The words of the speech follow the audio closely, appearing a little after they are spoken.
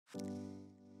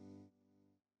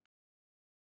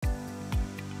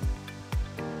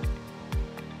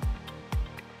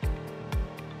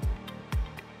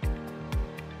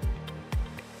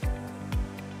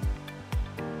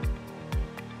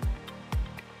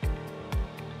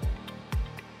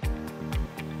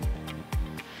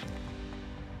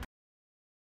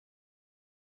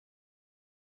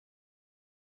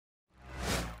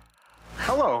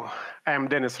Hello, I'm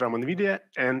Dennis from NVIDIA,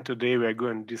 and today we are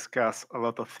going to discuss a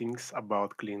lot of things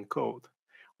about clean code.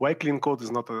 Why clean code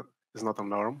is not a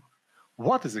norm?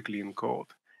 What is a clean code?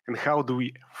 And how do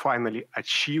we finally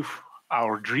achieve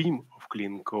our dream of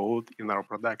clean code in our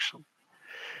production?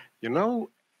 You know,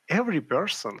 every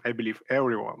person, I believe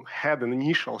everyone, had an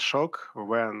initial shock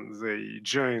when they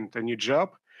joined a new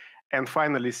job and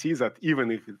finally see that even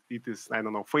if it is, I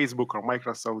don't know, Facebook or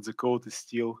Microsoft, the code is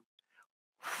still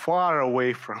far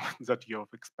away from that you have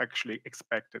actually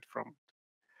expected from it.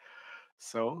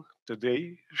 So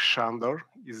today, Sandor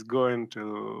is going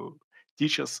to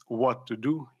teach us what to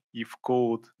do if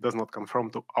code does not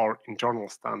conform to our internal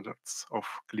standards of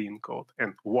clean code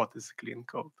and what is clean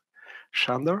code.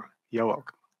 Sandor, you're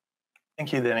welcome.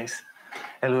 Thank you, Dennis.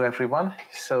 Hello, everyone.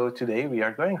 So today we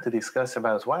are going to discuss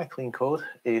about why clean code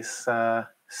is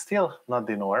still not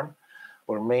the norm.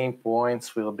 Our main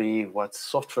points will be what's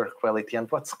software quality and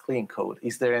what's clean code.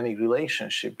 Is there any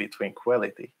relationship between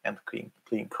quality and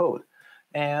clean code?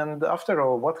 And after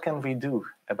all, what can we do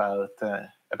about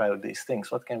these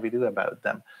things? What can we do about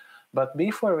them? But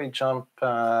before we jump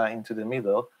into the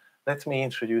middle, let me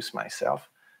introduce myself.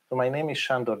 So my name is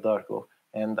Sandor Dargo,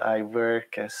 and I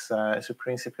work as a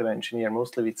principal engineer,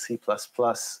 mostly with C++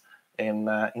 in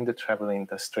the travel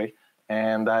industry.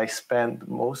 And I spend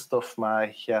most of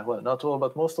my, well, not all,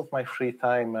 but most of my free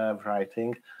time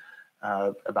writing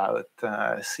about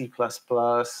C++,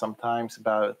 sometimes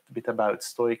a bit about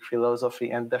Stoic philosophy,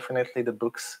 and definitely the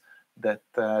books that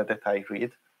I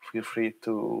read. Feel free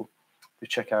to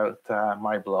check out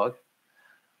my blog.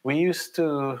 We used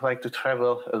to like to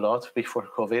travel a lot before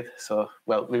COVID, so,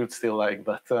 well, we would still like,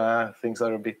 but things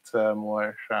are a bit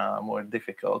more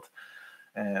difficult.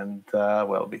 And,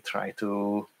 well, we try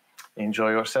to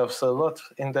enjoy ourselves a lot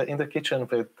in the kitchen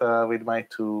with my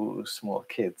two small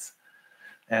kids.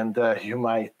 And you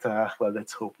might, well,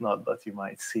 let's hope not, but you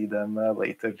might see them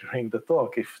later during the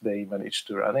talk if they manage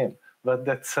to run in. But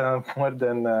that's more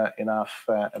than enough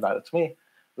about me.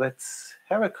 Let's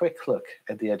have a quick look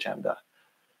at the agenda.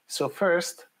 So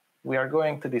first, we are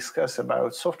going to discuss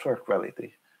about software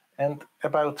quality and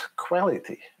about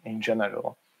quality in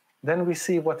general. Then we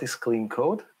see what is clean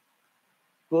code.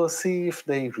 We'll see if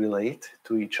they relate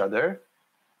to each other.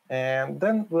 And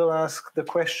then we'll ask the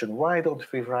question, why don't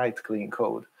we write clean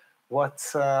code? What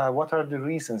are the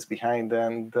reasons behind,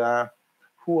 and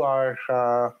who are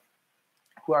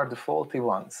the faulty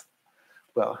ones?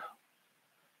 Well,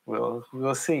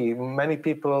 we'll see. Many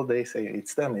people, they say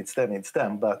it's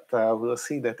them, but we'll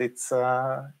see that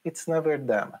it's never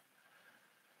them.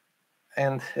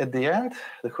 And at the end,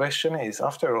 the question is,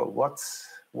 after all, what's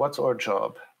our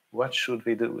job? What should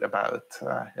we do about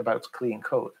clean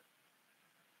code?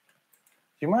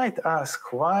 You might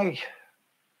ask, why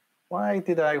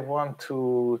did I want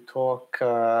to talk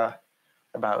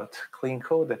about clean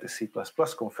code at the C++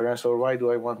 conference, or why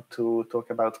do I want to talk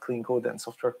about clean code and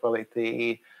software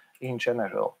quality in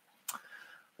general?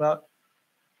 Well,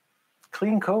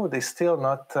 clean code is still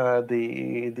not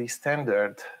the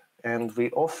standard, and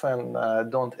we often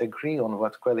don't agree on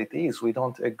what quality is. We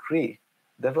don't agree.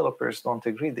 Developers don't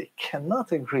agree. They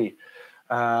cannot agree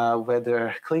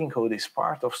whether clean code is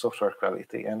part of software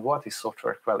quality and what is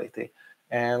software quality.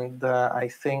 And I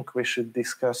think we should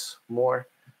discuss more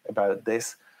about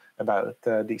this, about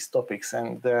these topics.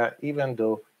 And even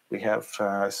though we have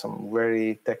a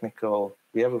very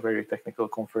technical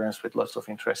conference with lots of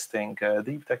interesting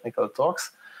deep technical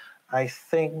talks, I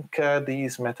think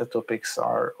these meta topics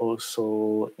are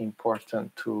also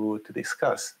important to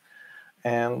discuss.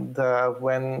 And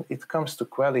when it comes to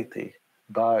quality,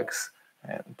 bugs,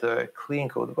 and clean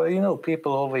code, well, you know,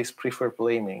 people always prefer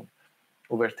blaming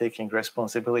over taking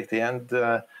responsibility. And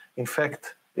in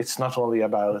fact, it's not only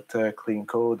about clean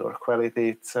code or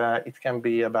quality, it can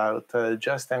be about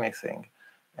just anything.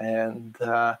 And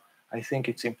I think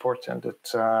it's important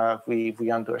that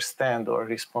we understand our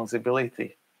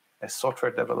responsibility as software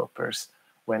developers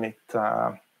when it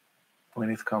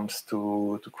comes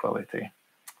to quality.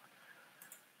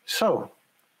 So,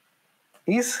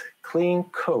 is clean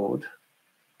code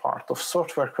part of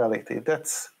software quality?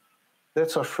 That's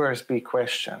our first big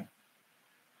question.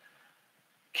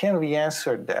 Can we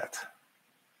answer that?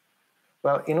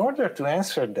 Well, in order to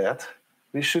answer that,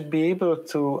 we should be able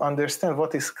to understand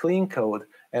what is clean code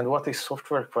and what is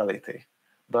software quality.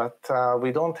 But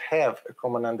we don't have a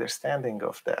common understanding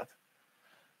of that.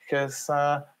 Because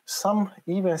some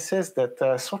even says that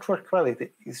software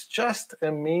quality is just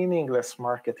a meaningless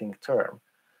marketing term.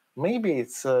 Maybe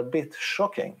it's a bit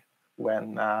shocking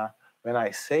when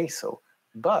I say so,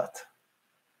 but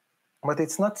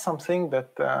it's not something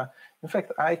that, in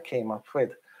fact, I came up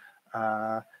with.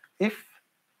 If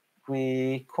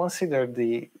we consider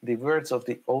the words of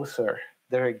the author,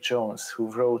 Derek Jones, who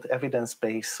wrote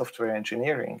evidence-based software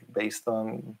engineering based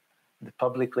on the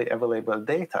publicly available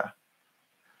data,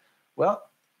 well,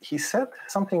 he said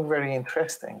something very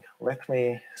interesting. Let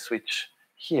me switch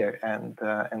here and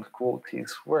quote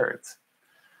his words.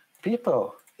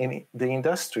 People in the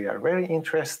industry are very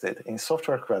interested in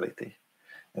software quality,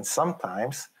 and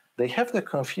sometimes they have the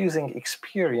confusing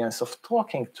experience of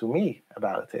talking to me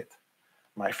about it.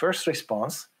 My first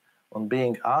response on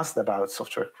being asked about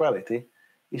software quality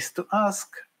is to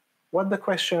ask what the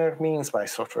questioner means by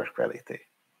software quality.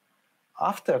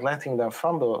 After letting them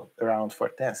fumble around for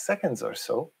 10 seconds or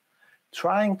so,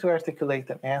 trying to articulate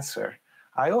an answer,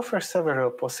 I offer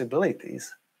several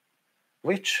possibilities,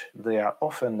 which they are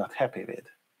often not happy with.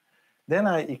 Then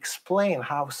I explain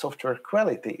how software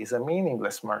quality is a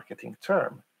meaningless marketing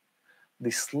term.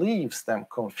 This leaves them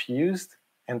confused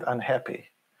and unhappy.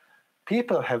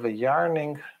 People have a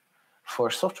yearning for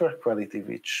software quality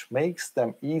which makes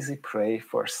them easy prey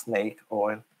for snake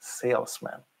oil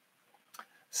salesmen.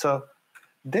 So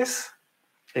this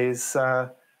is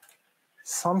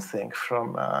something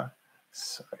from,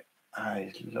 sorry,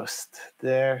 I lost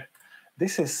there.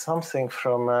 This is something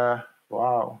from,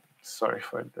 wow, sorry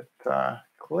for that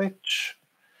glitch,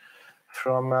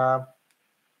 from a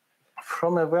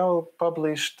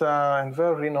well-published and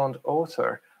well-renowned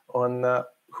author on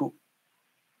who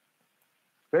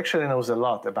actually knows a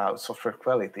lot about software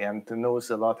quality and knows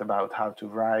a lot about how to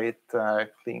write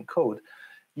clean code.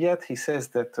 Yet he says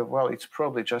that, well, it's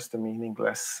probably just a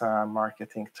meaningless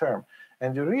marketing term.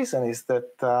 And the reason is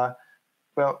that,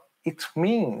 well, it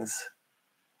means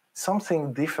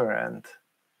something different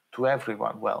to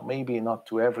everyone. Well, maybe not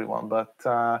to everyone, but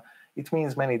it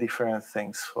means many different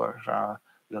things for a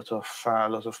lot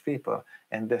of people.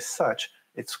 And as such,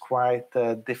 it's quite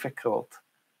difficult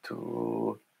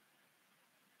to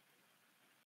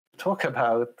talk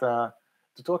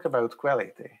about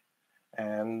quality.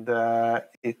 And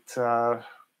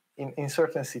in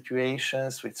certain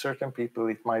situations with certain people,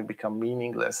 it might become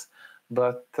meaningless.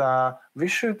 But we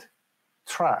should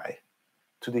try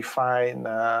to define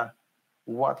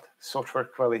what software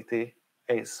quality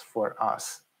is for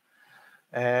us.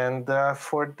 And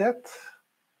for that,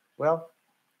 well,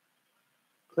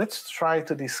 let's try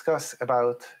to discuss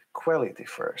about quality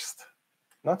first.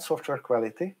 Not software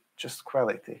quality, just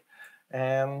quality.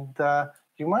 And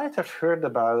you might have heard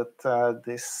about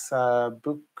this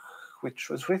book, which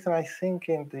was written, I think,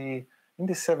 in the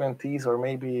 70s or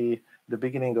maybe the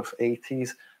beginning of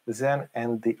 80s, Zen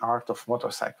and the Art of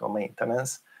Motorcycle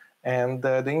Maintenance. And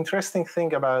the interesting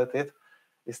thing about it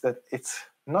is that it's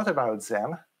not about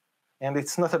Zen, and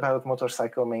it's not about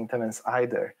motorcycle maintenance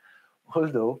either,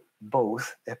 although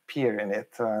both appear in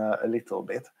it a little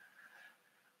bit.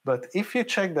 But if you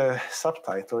check the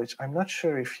subtitle, which I'm not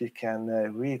sure if you can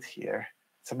read here,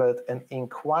 it's about an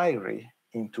inquiry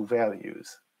into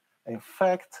values. In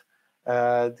fact,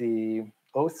 the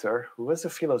author, who was a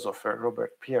philosopher,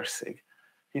 Robert Pirsig,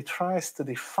 he tries to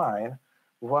define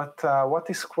what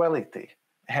is quality.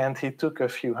 And he took a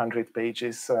few hundred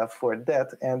pages for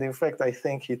that. And in fact, I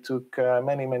think he took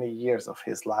many, many years of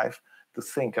his life to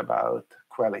think about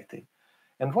quality.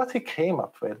 And what he came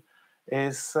up with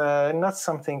is not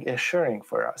something assuring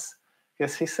for us.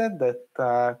 Because he said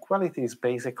that quality is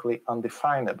basically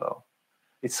undefinable.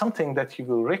 It's something that you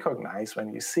will recognize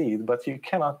when you see it, but you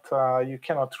cannot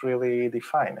really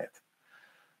define it.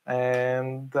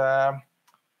 And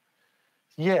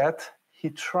yet, he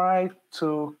tried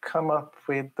to come up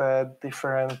with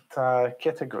different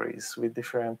categories, with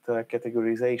different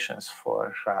categorizations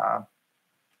for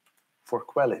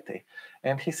quality.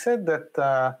 And he said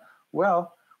that,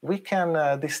 well, we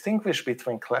can distinguish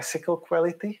between classical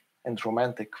quality and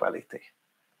romantic quality.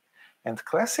 And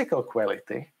classical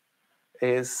quality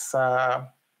is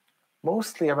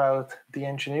mostly about the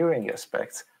engineering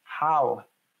aspects, how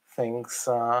things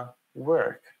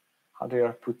work, how they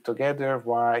are put together,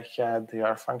 why they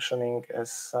are functioning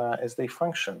as they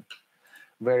function.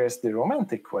 Whereas the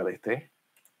romantic quality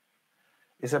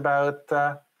is about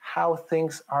how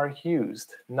things are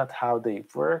used, not how they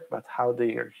work, but how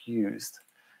they are used.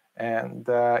 And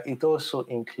it also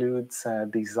includes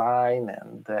design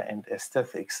and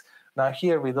aesthetics. Now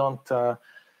here we don't,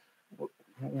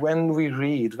 when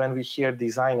we hear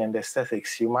design and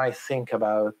aesthetics, you might think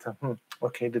about,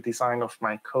 okay, the design of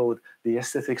my code, the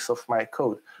aesthetics of my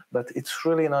code, but it's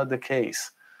really not the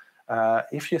case.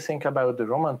 If you think about the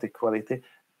romantic quality,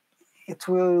 it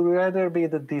will rather be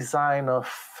the design of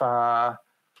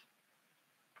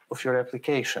your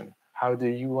application, how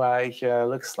the UI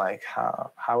looks like,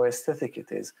 how aesthetic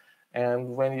it is.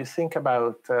 And when you think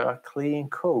about clean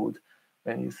code,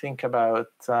 when you think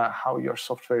about how your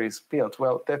software is built,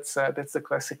 well, that's the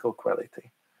classical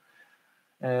quality.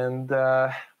 And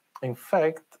in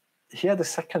fact, he had a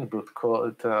second book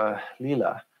called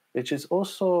Lila, which is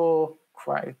also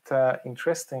quite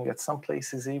interesting, at some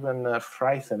places even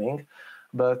frightening,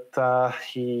 but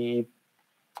he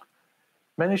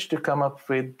managed to come up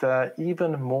with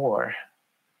even more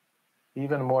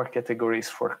categories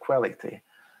for quality.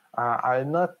 I'll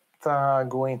not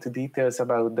go into details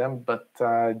about them, but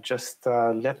just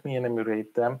let me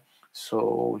enumerate them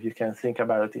so you can think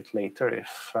about it later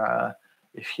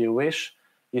if you wish.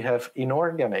 You have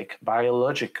inorganic,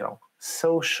 biological,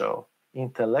 social,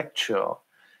 intellectual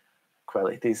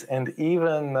qualities, and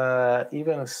even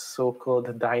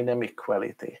so-called dynamic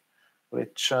quality,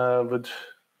 which would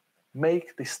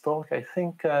make this talk, I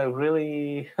think,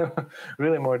 really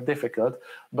really more difficult.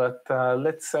 But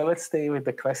let's stay with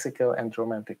the classical and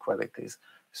romantic qualities.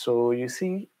 So you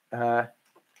see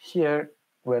here,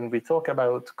 when we talk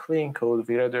about clean code,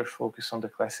 we rather focus on the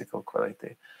classical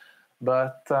quality.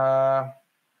 But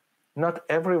not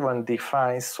everyone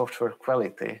defines software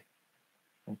quality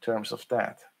in terms of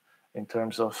that, in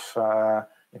terms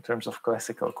of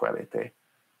classical quality.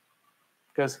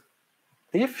 Because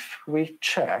if we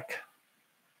check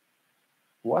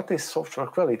what is software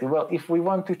quality, well, if we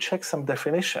want to check some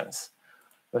definitions,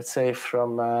 let's say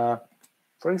from,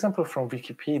 for example, from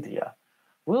Wikipedia,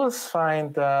 we'll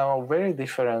find very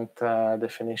different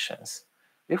definitions.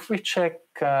 If we check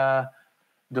the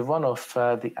one of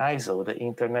the ISO, the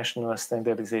International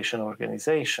Standardization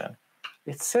Organization,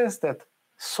 it says that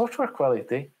software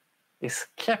quality is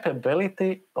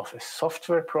capability of a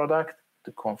software product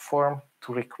to conform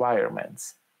to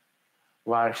requirements,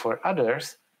 while for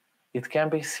others, it can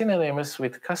be synonymous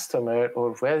with customer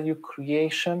or value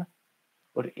creation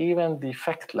or even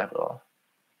defect level.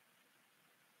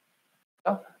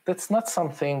 Well, that's not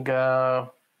something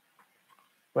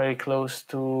very close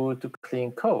to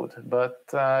clean code, but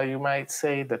you might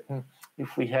say that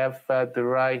if we have the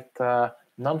right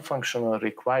non-functional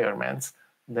requirements,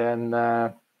 then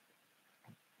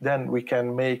we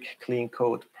can make clean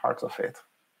code part of it.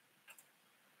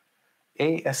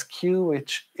 ASQ,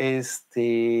 which is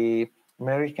the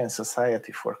American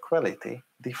Society for Quality,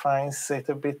 defines it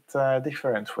a bit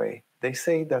different way. They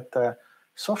say that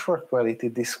software quality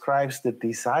describes the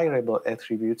desirable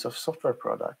attributes of software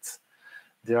products.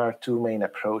 There are two main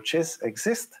approaches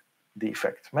exist: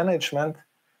 defect management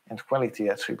and quality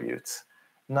attributes.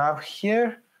 Now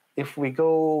here, if we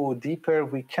go deeper,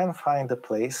 we can find a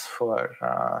place for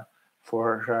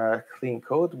clean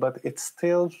code, but it's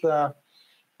still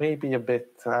maybe a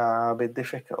bit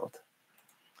difficult.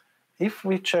 If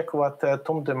we check what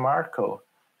Tom DeMarco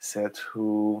said,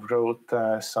 who wrote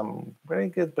some very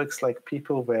good books like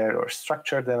Peopleware or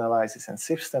Structured Analysis and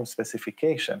System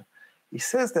Specification, he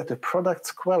says that the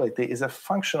product's quality is a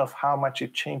function of how much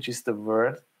it changes the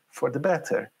world for the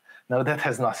better. Now, that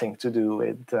has nothing to do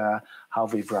with how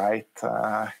we write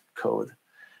code.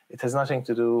 It has nothing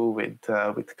to do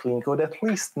with clean code, at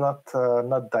least not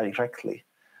directly.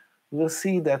 We'll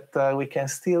see that we can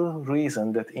still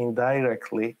reason that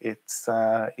indirectly it's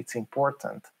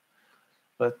important.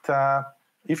 But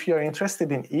if you're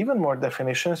interested in even more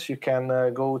definitions, you can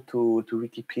go to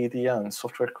Wikipedia and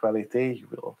software quality. You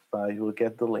will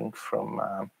get the link from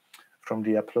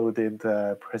the uploaded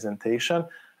presentation.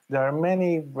 There are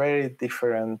many very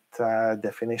different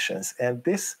definitions, and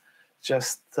this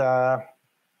just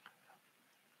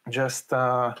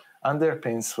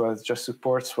underpins, just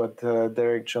supports what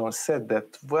Derek Jones said,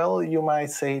 that, well, you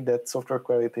might say that software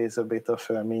quality is a bit of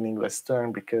a meaningless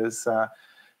term because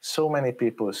so many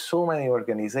people, so many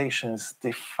organizations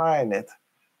define it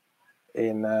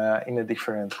in a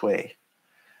different way.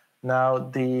 Now,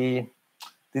 the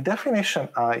definition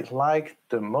I like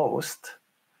the most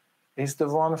is the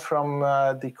one from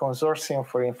the Consortium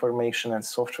for Information and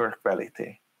Software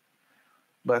Quality.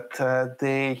 But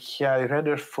they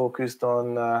rather focused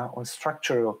on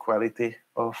structural quality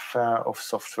of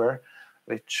software,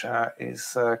 which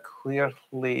is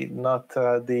clearly not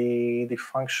the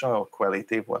functional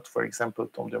quality, what, for example,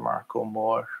 Tom DeMarco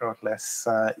more or less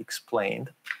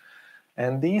explained.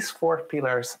 And these four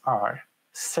pillars are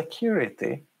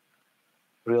security,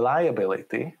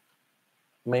 reliability,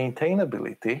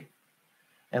 maintainability,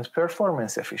 and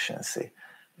performance efficiency.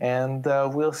 And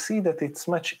we'll see that it's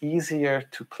much easier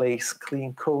to place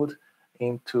clean code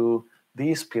into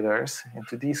these pillars,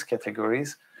 into these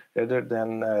categories, rather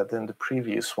than the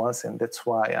previous ones. And that's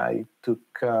why I took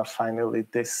finally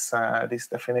this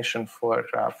definition for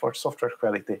software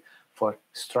quality, for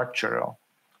structural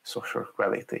software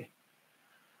quality.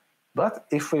 But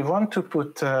if we want to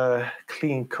put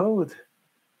clean code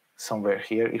somewhere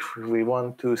here, if we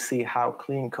want to see how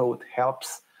clean code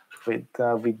helps with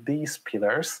these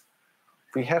pillars,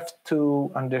 we have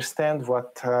to understand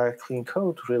what clean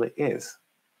code really is.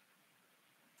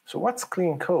 So what's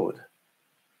clean code?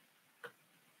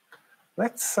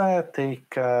 Let's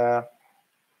take a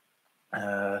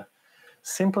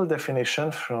simple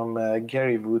definition from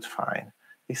Gary Woodfine.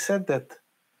 He said that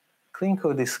clean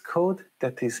code is code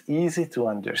that is easy to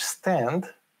understand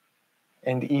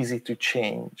and easy to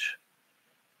change.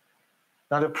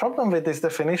 Now, the problem with this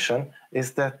definition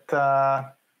is that,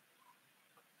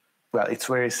 well, it's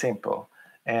very simple.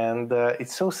 And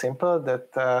it's so simple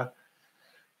that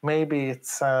maybe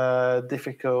it's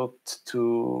difficult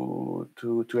to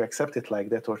accept it like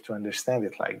that or to understand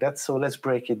it like that. So let's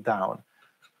break it down.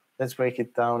 Let's break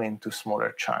it down into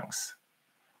smaller chunks.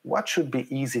 What should be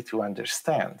easy to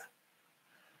understand?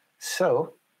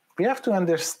 So we have to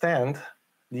understand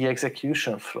the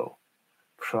execution flow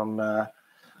from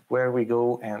where we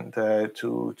go and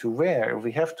to where.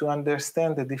 We have to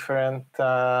understand the different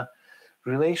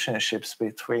relationships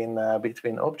between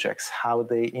objects, how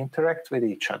they interact with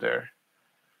each other.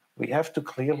 We have to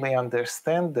clearly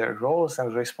understand their roles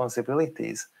and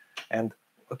responsibilities. And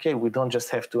okay, we don't just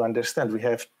have to understand,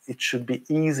 it should be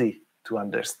easy to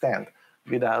understand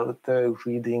without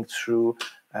reading through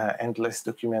endless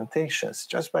documentations.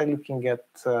 Just by looking at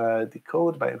the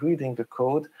code, by reading the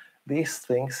code, these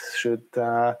things should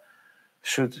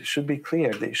be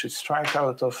clear. They should strike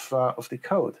out of the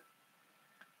code.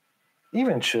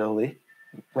 Eventually,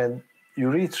 when you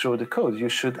read through the code, you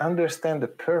should understand the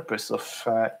purpose of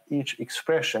each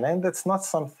expression, and that's not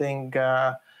something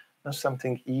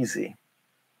easy.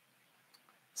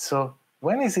 So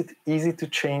when is it easy to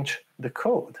change the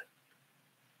code?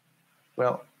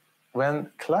 Well, when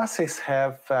classes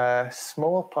have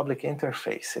small public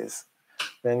interfaces,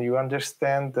 then you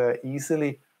understand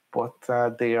easily what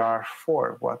they are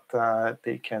for, what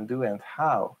they can do and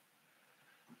how.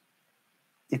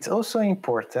 It's also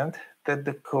important that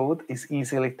the code is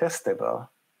easily testable,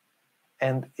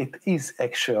 and it is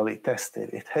actually tested.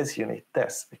 It has unit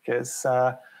tests, because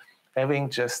having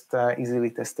just easily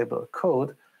testable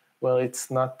code, well, it's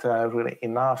not really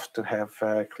enough to have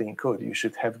clean code. You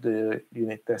should have the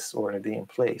unit tests already in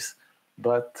place.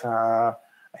 But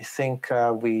I think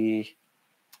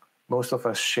most of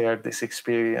us shared this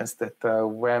experience that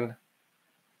when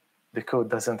the code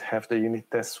doesn't have the unit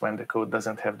tests, when the code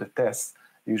doesn't have the tests,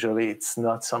 usually it's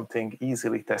not something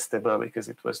easily testable because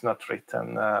it was not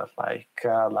written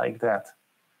like that.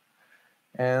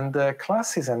 And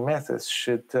classes and methods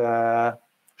should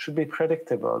be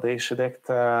predictable. They should act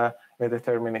in a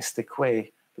deterministic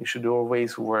way. They should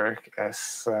always work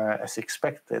as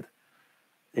expected.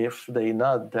 If they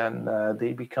not, then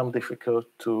they become difficult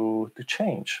to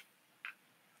change.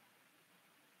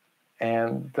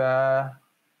 And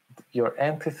your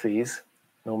entities,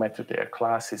 no matter their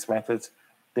classes, methods,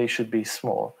 they should be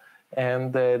small,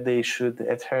 and they should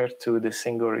adhere to the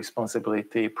single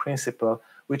responsibility principle,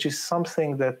 which is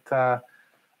something that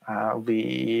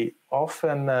we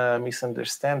often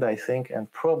misunderstand, I think, and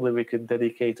probably we could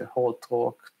dedicate a whole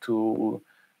talk to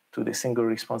the single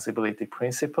responsibility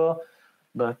principle.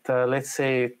 But let's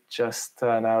say just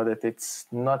now that it's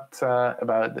not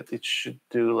about that it should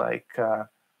do like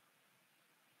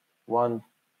one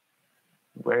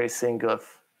very single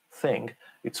thing.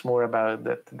 It's more about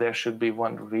that there should be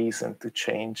one reason to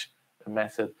change a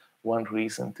method, one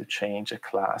reason to change a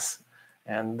class,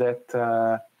 and that's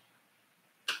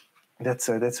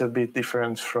a bit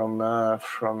different from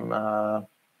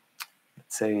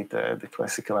let's say the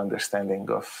classical understanding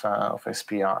of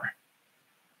SPR.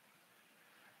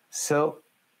 So,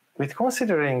 with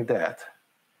considering that,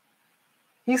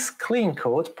 is clean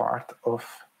code part of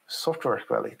software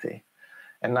quality?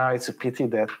 And now it's a pity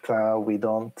that we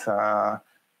don't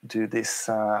do this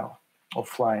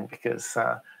offline, because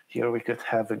here we could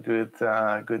have a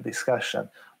good discussion.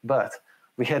 But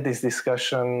we had this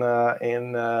discussion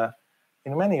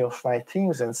in many of my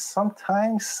teams, and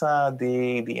sometimes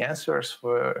the answers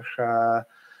were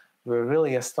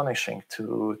really astonishing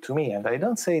to me. And I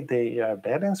don't say they are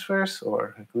bad answers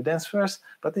or good answers,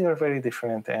 but they are very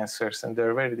different answers, and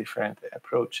they're very different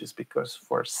approaches, because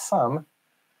for some,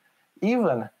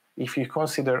 even if you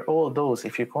consider all those,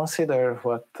 if you consider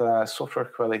what software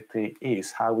quality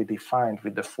is, how we defined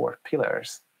with the 4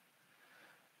 pillars,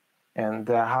 and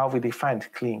how we defined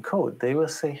clean code, they will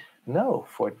say, no,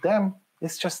 for them,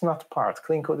 it's just not part.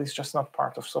 Clean code is just not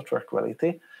part of software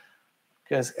quality,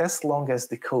 because as long as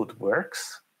the code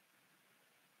works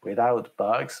without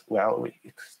bugs, well,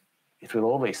 it will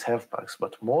always have bugs,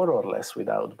 but more or less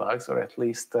without bugs, or at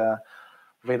least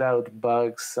without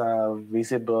bugs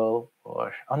visible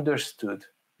or understood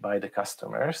by the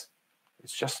customers,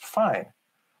 it's just fine.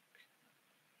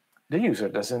 The user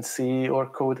doesn't see our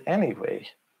code anyway.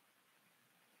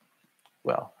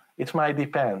 Well, it might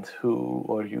depend who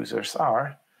our users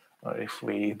are, or if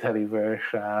we deliver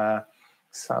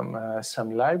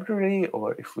some library,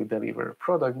 or if we deliver a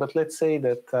product. But let's say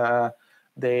that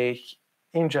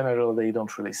in general, they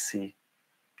don't really see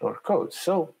our code.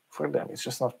 So for them, it's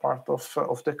just not part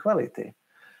of the quality.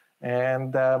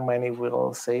 And many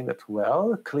will say that,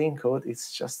 well, clean code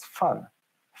is just fun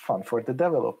for the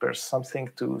developers, something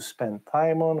to spend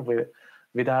time on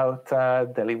without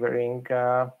delivering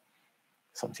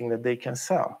something that they can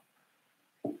sell,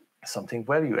 something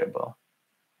valuable.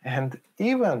 And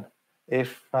even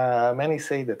if many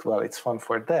say that, well, it's fun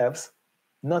for devs,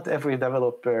 not every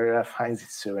developer finds it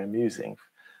so amusing.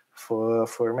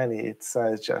 For many, it's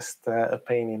just a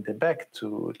pain in the back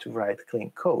to write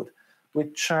clean code,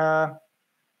 which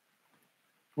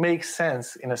makes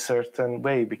sense in a certain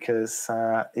way, because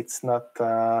it's not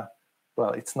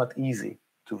it's not easy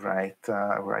to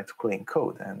write clean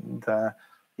code, and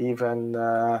even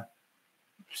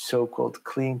so-called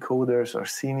clean coders or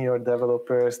senior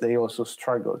developers, they also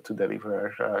struggle to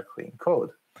deliver clean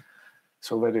code.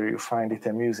 So whether you find it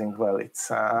amusing, well,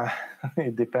 it's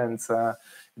it depends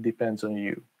on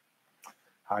you,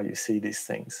 how you see these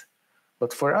things.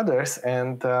 But for others,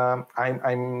 and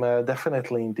I'm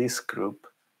definitely in this group,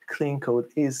 clean code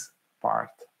is part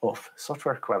of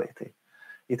software quality.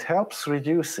 It helps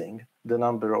reducing the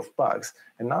number of bugs.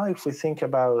 And now if we think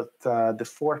about the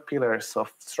 4 pillars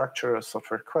of structural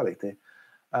software quality,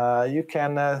 you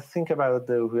can think about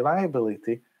the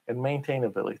reliability and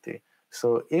maintainability.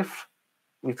 So if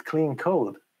with clean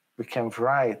code, we can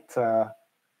write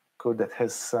code that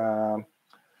has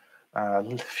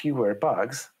fewer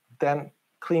bugs, then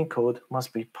clean code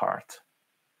must be part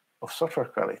of software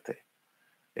quality.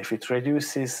 If it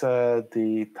reduces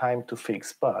the time to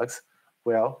fix bugs,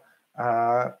 well,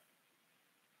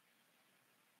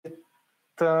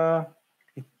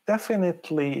 it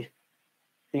definitely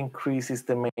increases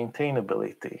the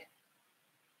maintainability.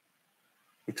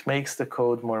 It makes the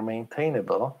code more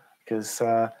maintainable, because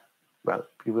well,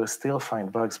 you will still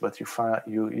find bugs, but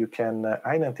you can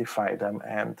identify them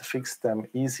and fix them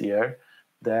easier.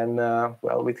 Then,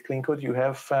 well, with clean code you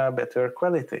have better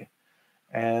quality,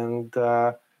 and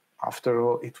after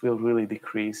all, it will really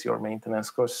decrease your maintenance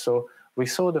costs. So we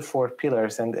saw the 4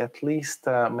 pillars, and at least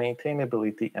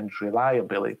maintainability and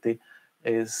reliability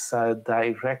is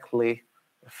directly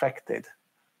affected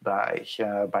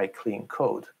by clean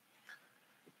code,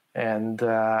 and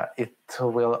it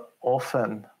will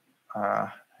often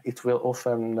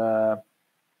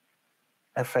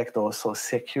affect also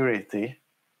security,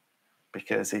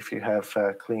 because if you have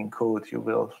clean code, you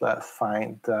will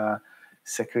find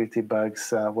security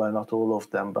bugs, well, not all of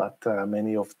them, but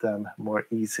many of them more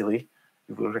easily.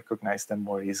 You will recognize them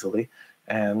more easily,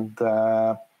 and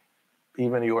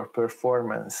even your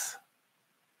performance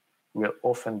will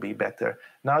often be better.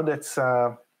 Now that's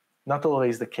not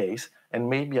always the case, and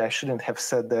maybe I shouldn't have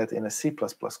said that in a C++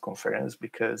 conference,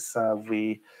 because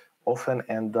we often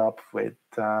end up with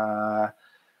a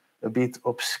bit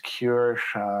obscure,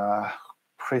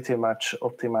 pretty much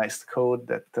optimized code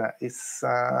that is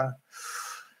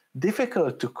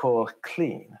difficult to call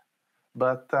clean.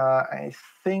 But I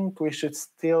think we should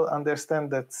still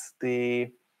understand that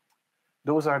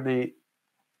those are the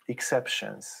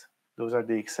exceptions. Those are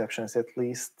the exceptions, at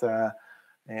least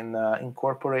in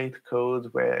corporate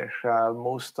code, where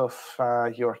most of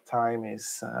your time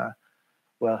is,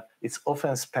 well, it's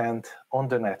often spent on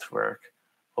the network,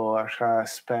 or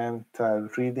spent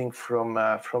reading from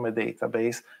a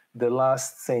database. The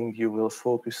last thing you will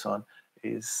focus on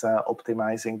is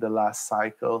optimizing the last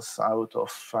cycles out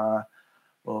of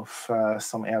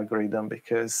some algorithm,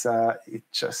 because it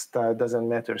just doesn't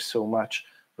matter so much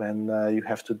when you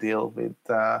have to deal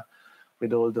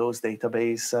with all those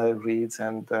database reads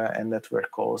and network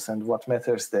calls. And what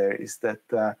matters there is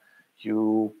that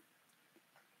you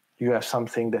have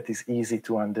something that is easy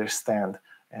to understand,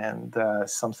 and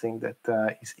something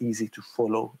that is easy to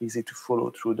follow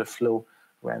through the flow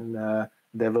when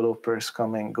developers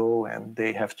come and go and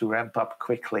they have to ramp up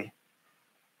quickly.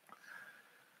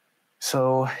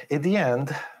 So at the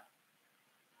end,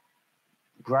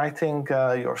 writing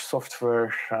your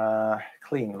software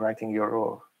clean, writing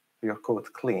your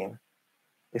code clean,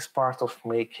 is part of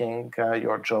making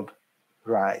your job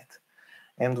right.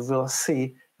 And we'll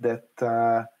see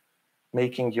that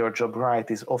making your job right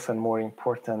is often more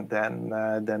important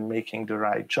than making the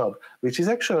right job, which is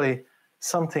actually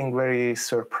something very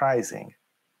surprising.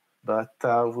 But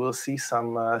we'll see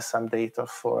some data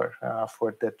for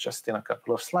that just in a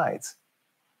couple of slides.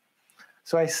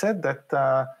 So I said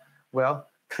that, well,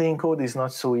 clean code is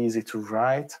not so easy to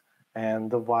write,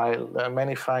 and while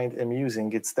many find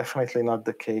amusing, it's definitely not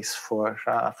the case for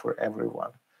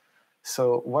everyone.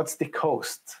 So what's the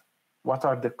cost? What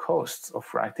are the costs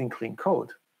of writing clean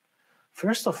code?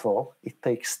 First of all, it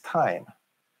takes time.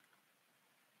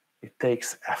 It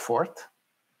takes effort.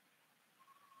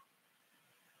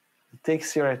 It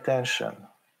takes your attention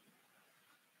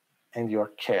and your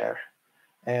care.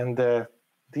 And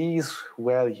these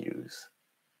values,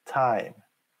 time,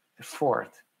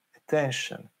 effort,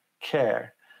 attention,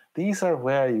 care, these are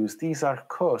values, these are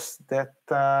costs that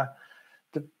the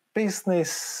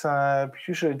business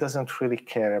usually doesn't really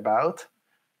care about.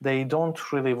 They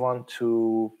don't really want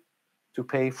to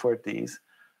pay for these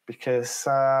because,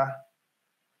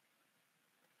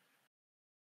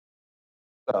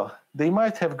 well, they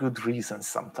might have good reasons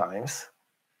sometimes,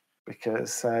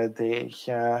 because they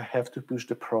have to push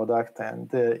the product,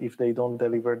 and if they don't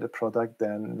deliver the product,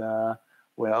 then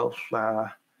well,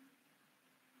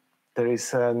 there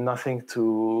is nothing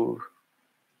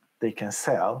they can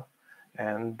sell,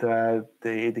 and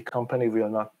the company will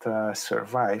not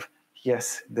survive.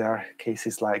 Yes, there are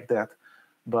cases like that,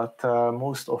 but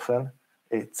most often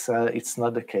it's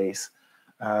not the case.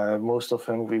 Most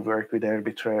often we work with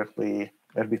arbitrary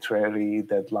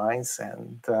deadlines,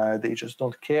 and they just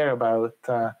don't care about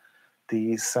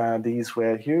these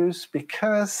values,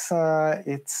 because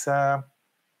it's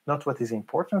not what is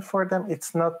important for them.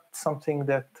 It's not something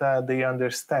that they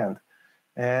understand,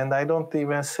 and I don't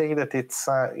even say that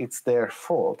it's their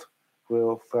fault.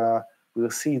 We'll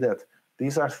see that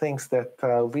these are things that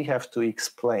we have to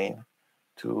explain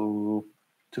to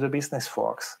the business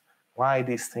folks, why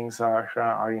these things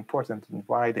are important and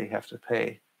why they have to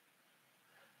pay.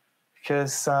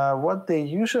 Because what they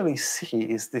usually see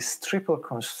is this triple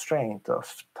constraint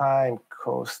of time,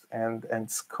 cost, and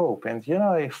scope. And you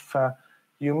know, if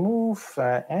you move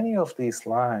any of these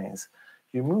lines,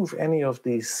 you move any of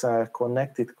these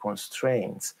connected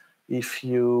constraints, if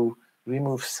you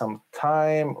remove some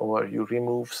time, or you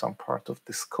remove some part of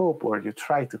the scope, or you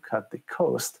try to cut the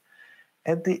cost,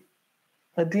 at the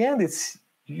end, it's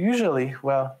usually,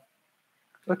 well,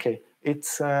 okay,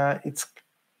 it's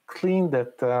clean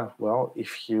that, well,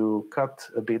 if you cut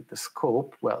a bit the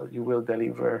scope, well, you will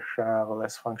deliver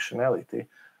less functionality.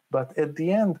 But at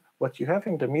the end, what you have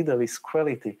in the middle is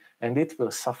quality, and it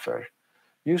will suffer.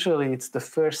 Usually, it's the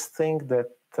first thing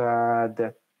that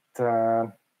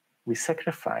we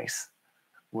sacrifice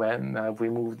when we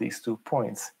move these 2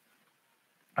 points.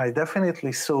 I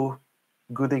definitely saw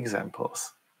good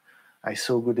examples. I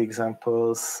saw good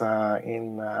examples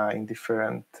in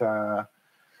different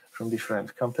from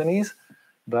different companies,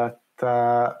 but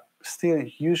still,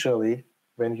 usually,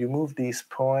 when you move these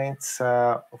points,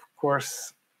 of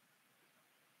course,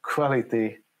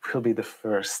 quality will be the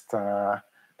first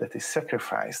that is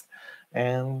sacrificed,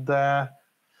 and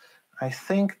I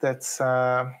think that's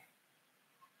a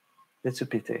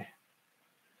pity.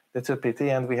 That's a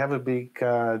pity, and we have a big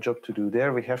job to do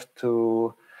there. We have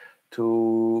to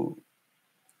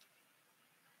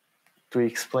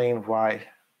explain why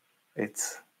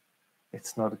it's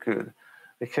not good,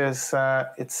 because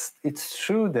it's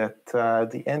true that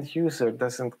the end user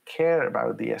doesn't care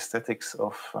about the aesthetics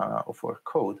of our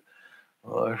code,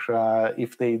 or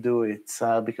if they do, it's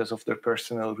because of their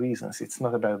personal reasons. It's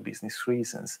not about business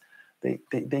reasons.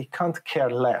 They can't care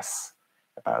less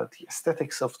about the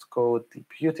aesthetics of the code, the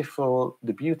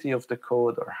beauty of the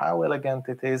code, or how elegant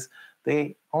it is.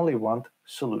 They only want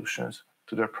solutions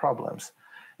to their problems.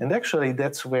 And actually,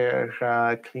 that's where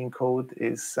clean code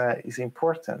is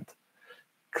important.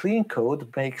 Clean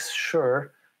code makes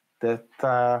sure that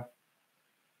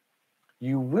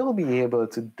you will be able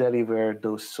to deliver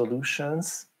those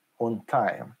solutions on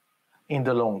time in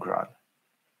the long run.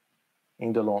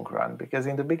 Because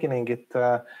in the beginning,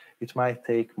 it might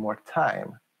take more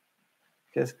time.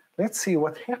 Because let's see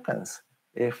what happens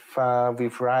if we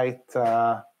write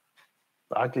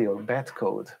ugly or bad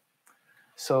code.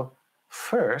 So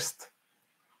first,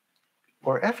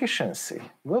 our efficiency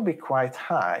will be quite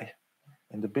high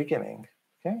in the beginning.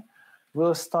 Okay,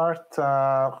 we'll start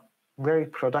very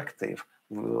productive.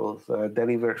 We'll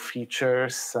deliver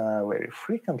features very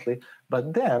frequently,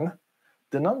 but then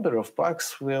the number of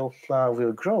bugs will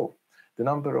grow. The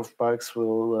number of bugs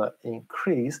will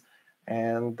increase,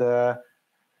 and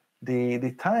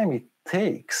the time it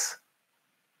takes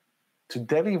to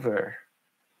deliver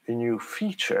a new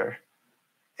feature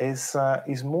is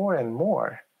more and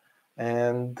more.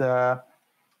 And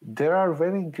there are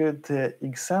very good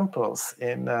examples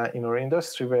in our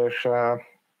industry where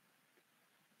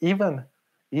even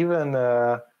in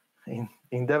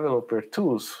developer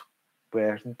tools,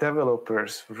 where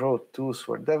developers wrote tools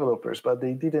for developers, but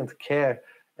they didn't care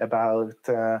about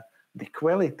the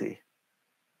quality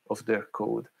of their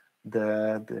code,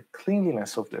 the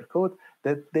cleanliness of their code,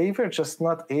 that they were just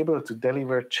not able to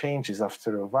deliver changes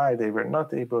after a while. They were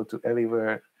not able to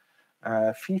deliver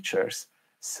features.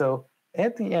 So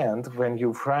at the end, when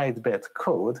you write bad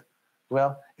code,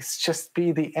 well, it's just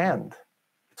be the end.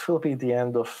 It will be the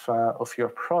end of your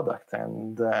product,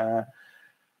 and there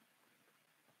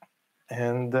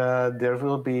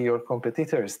will be your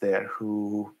competitors there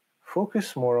who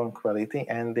focus more on quality,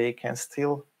 and they can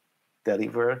still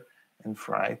deliver and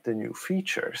write the new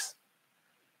features.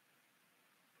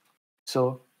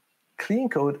 So clean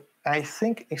code, I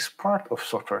think, is part of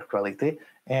software quality,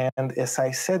 and as I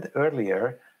said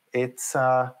earlier, it's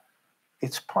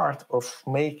part of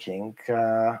making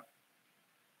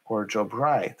our job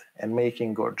right, and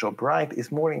making our job right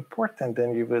is more important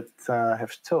than you would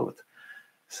have thought.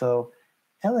 So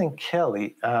Alan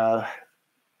Kelly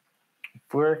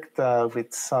worked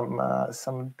with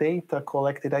some data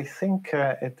collected, I think,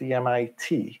 at the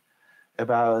MIT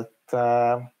about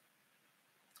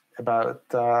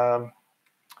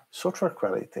software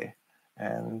quality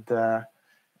and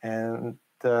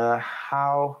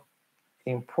how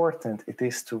important it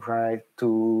is to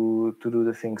do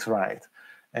the things right.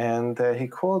 And he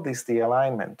called this the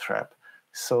alignment trap.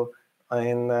 So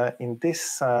in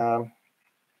this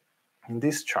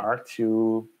chart,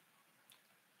 you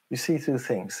see two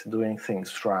things: doing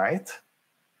things right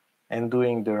and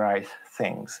doing the right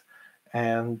things.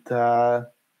 And I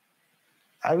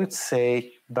would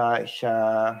say by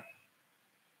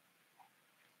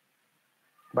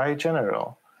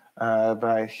general,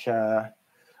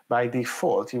 by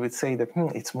default, you would say that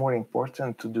it's more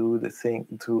important to do the thing,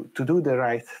 to do the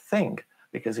right thing,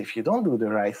 because if you don't do the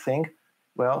right thing,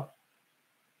 well,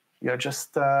 you're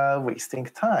just wasting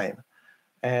time.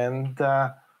 And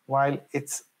while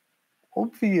it's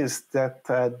obvious that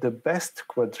the best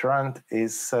quadrant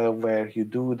is where you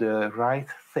do the right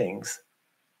things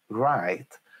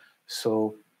right,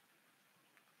 so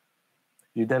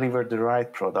you deliver the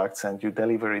right products and you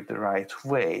deliver it the right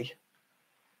way,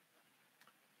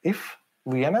 if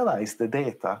we analyze the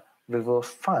data, we will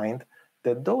find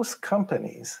that those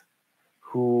companies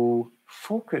who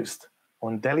focused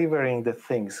on delivering the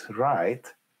things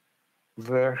right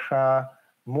were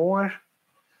more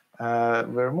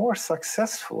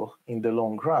successful in the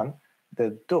long run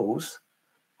than those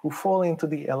who fall into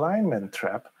the alignment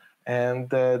trap and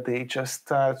they just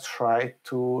try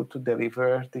to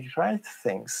deliver the right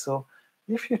things. So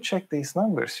if you check these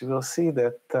numbers, you will see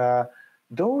that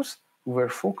those who were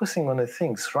focusing on the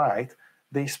things right,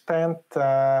 they spent,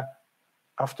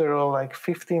 after all, like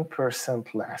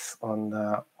 15% less on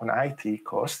IT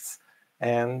costs,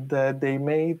 and they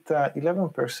made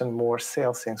 11% more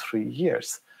sales in 3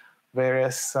 years.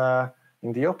 Whereas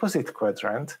in the opposite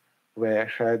quadrant,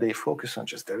 where they focus on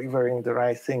just delivering the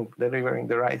right thing,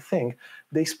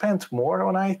 they spent more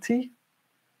on IT,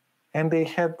 and they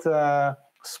had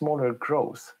smaller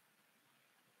growth.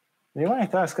 You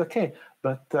might ask, okay,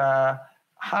 but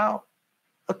how?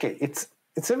 Okay, it's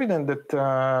evident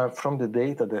that from the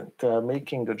data that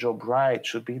making the job right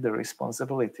should be the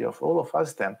responsibility of all of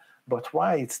us then, but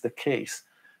why it's the case?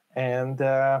 And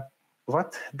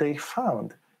what they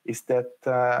found is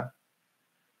that,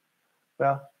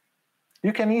 well,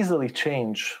 you can easily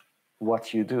change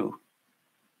what you do.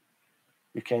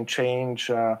 You can change,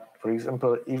 for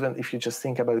example, even if you just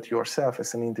think about yourself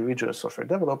as an individual software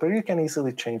developer, you can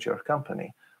easily change your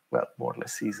company. Well, more or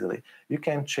less easily. You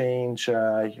can change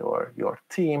your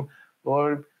team,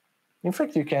 or in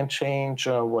fact, you can change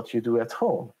what you do at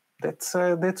home.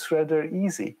 That's rather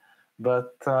easy.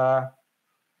 But to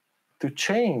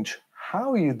change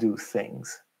how you do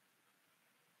things,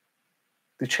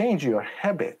 to change your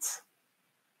habits,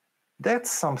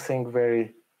 that's something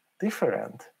very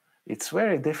different. It's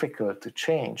very difficult to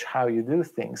change how you do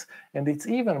things, and it's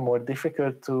even more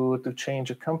difficult to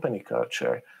change a company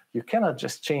culture. You cannot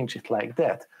just change it like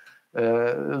that.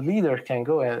 A leader can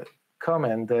come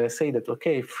and say that,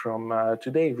 okay, from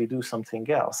today we do something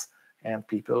else, and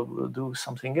people will do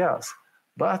something else,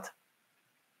 but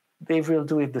they will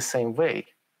do it the same way.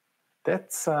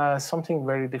 That's something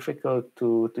very difficult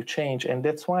to change, and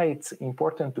that's why it's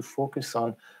important to focus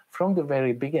on, from the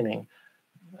very beginning,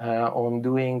 on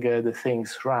doing the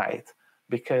things right.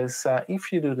 Because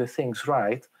if you do the things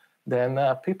right, then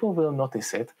people will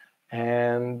notice it,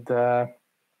 and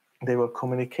they will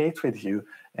communicate with you,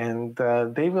 and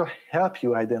they will help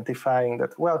you identifying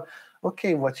that, well,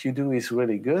 okay, what you do is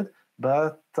really good,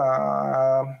 but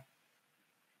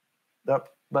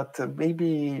maybe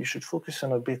you should focus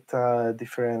on a bit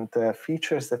different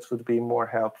features that would be more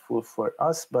helpful for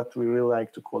us, but we really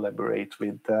like to collaborate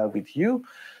with you.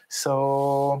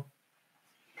 So,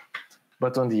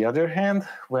 but on the other hand,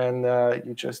 when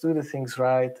you just do the things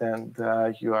right and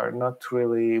you are not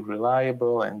really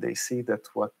reliable and they see that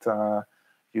what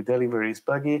you deliver is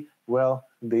buggy, well,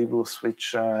 they will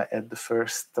switch at the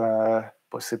first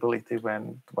possibility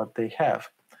when what they have.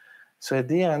 So at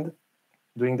the end,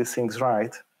 doing the things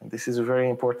right, and this is a very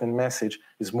important message,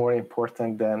 is more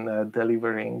important than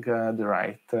delivering the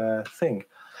right thing.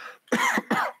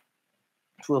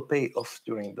 It will pay off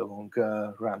during the long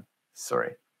run.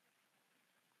 Sorry.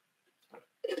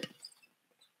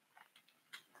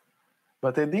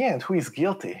 But at the end, who is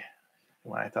guilty?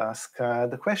 You might ask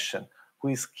the question, who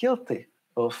is guilty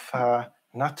of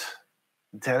not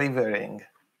delivering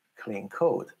clean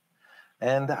code?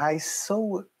 And I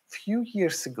saw a few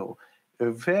years ago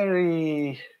a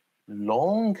very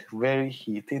long, very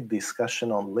heated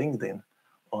discussion on LinkedIn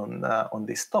on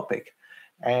this topic.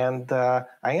 And I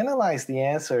analyzed the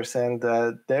answers, and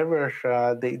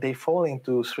they fall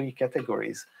into three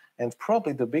categories. And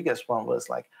probably the biggest one was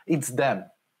like, it's them,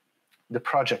 the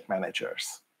project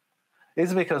managers.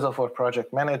 It's because of our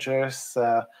project managers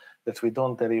that we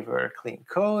don't deliver clean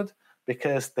code,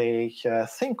 because they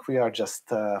think we are just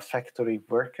factory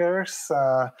workers.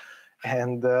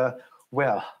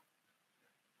 Well,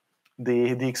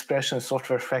 the expression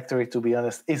software factory, to be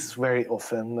honest, is very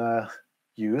often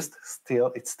used.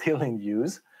 It's still in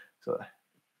use. So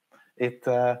it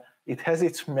has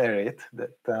its merit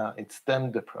that it's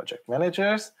them, the project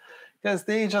managers, because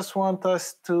they just want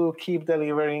us to keep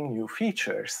delivering new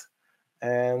features.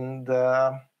 And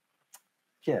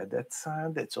yeah, that's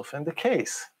often the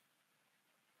case.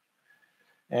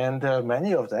 And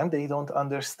many of them, they don't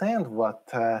understand what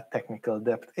technical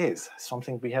debt is,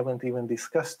 something we haven't even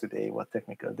discussed today, what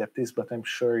technical debt is, but I'm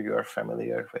sure you're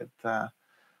familiar with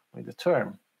the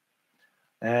term.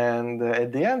 And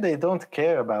at the end, they don't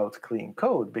care about clean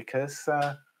code because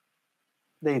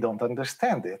they don't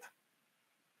understand it.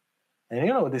 And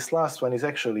you know, this last one is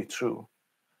actually true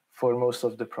for most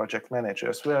of the project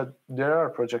managers, where there are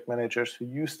project managers who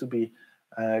used to be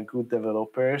good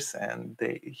developers and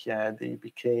they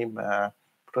became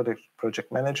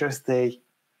project managers. They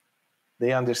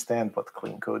understand what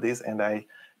clean code is, and I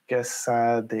guess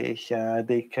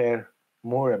they care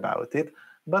more about it.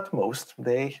 But most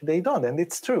they don't, and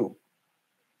it's true.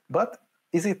 But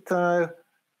is it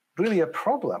really a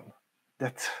problem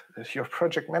that your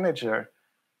project manager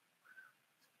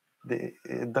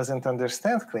doesn't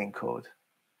understand clean code?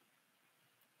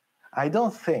 I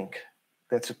don't think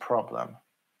that's a problem,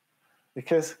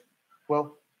 because,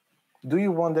 well, do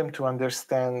you want them to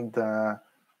understand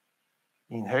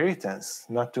inheritance,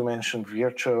 not to mention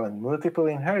virtual and multiple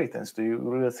inheritance? Do you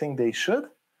really think they should?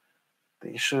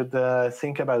 They should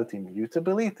think about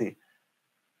immutability.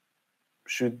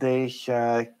 Should they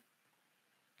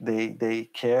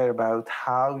care about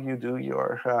how you do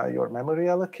your memory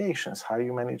allocations, how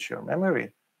you manage your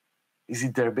memory? Is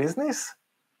it their business?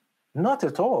 Not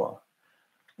at all.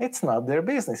 It's not their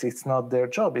business. It's not their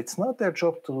job. It's not their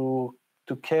job to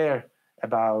care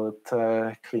about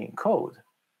clean code.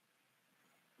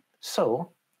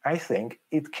 So I think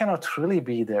it cannot really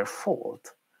be their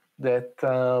fault that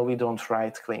we don't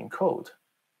write clean code.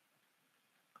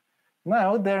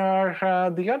 Now there are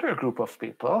the other group of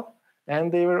people,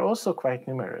 and they were also quite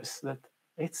numerous, that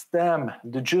it's them,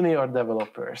 the junior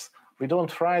developers. We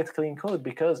don't write clean code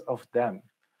because of them.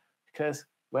 Because,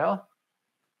 well,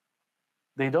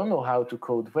 they don't know how to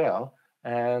code well,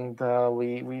 and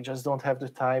we just don't have the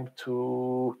time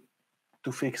to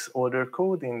fix all their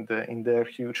code in their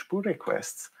huge pull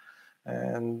requests.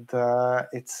 And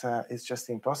it's just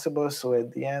impossible. So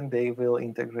at the end, they will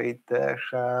integrate their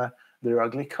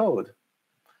ugly code.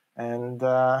 And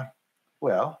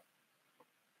well,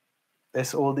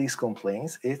 as all these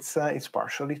complaints, it's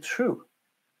partially true.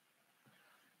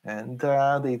 And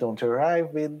they don't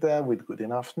arrive with good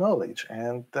enough knowledge,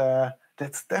 and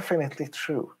that's definitely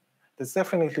true. That's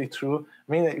definitely true.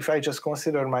 I mean, if I just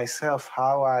consider myself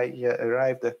how I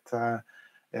arrived at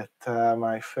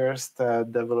my first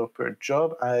developer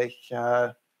job, I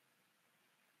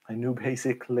knew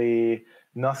basically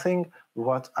nothing.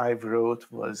 What I wrote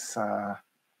was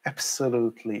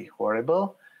absolutely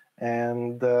horrible,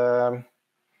 and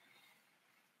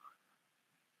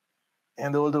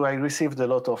And although I received a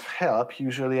lot of help,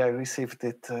 usually I received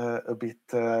it a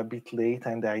bit late,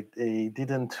 and I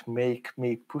didn't make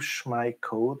me push my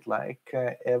code like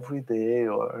every day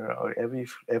or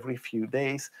every few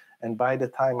days. And by the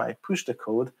time I pushed the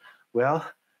code, well,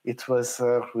 it was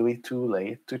really too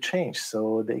late to change.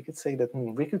 So they could say that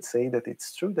we could say that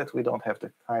it's true that we don't have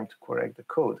the time to correct the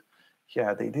code.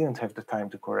 Yeah, they didn't have the time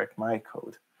to correct my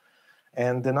code.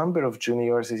 And the number of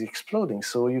juniors is exploding.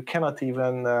 So you cannot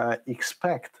even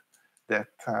expect that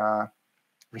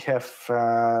we have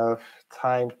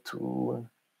time to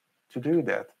do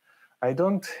that. I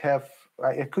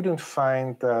couldn't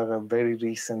find very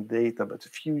recent data, but a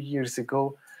few years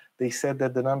ago, they said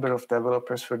that the number of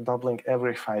developers were doubling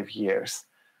every 5 years.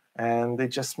 And it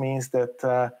just means that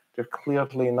there are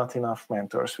clearly not enough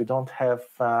mentors. We don't have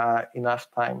enough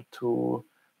time to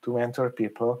mentor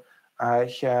people.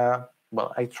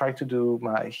 I try to do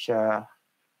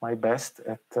my best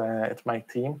at my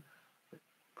team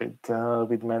with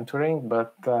mentoring,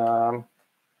 but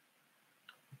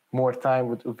more time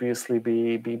would obviously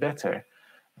be better.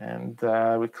 And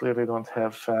we clearly don't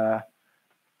have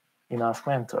enough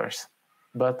mentors.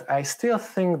 But I still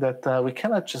think that we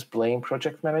cannot just blame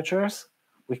project managers.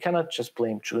 We cannot just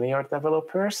blame junior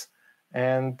developers.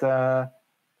 And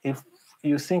if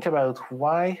you think about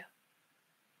why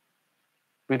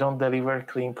we don't deliver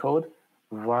clean code,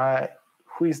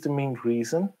 who is the main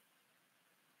reason?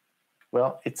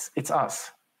 Well, it's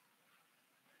us.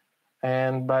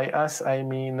 And by us, I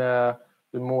mean the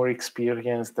more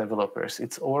experienced developers.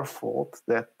 It's our fault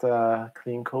that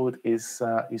clean code is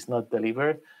not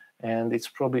delivered, and it's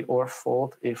probably our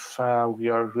fault if we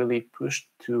are really pushed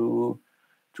to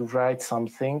write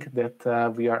something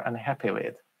that we are unhappy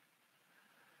with.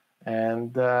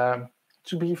 And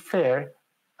to be fair,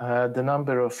 the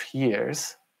number of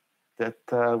years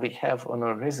that we have on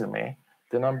our resume,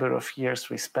 the number of years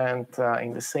we spent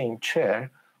in the same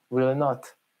chair will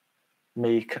not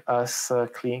make us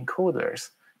clean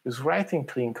coders. Because writing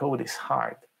clean code is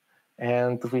hard,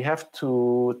 and we have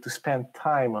to spend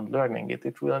time on learning it.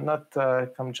 It will not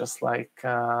come just like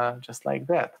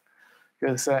that.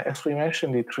 Because as we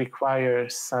mentioned, it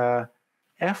requires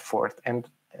effort and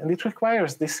it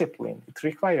requires discipline. It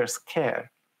requires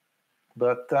care.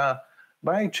 But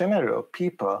by general,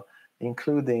 people,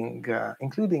 including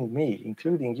me,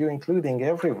 including you, including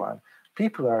everyone,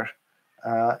 people are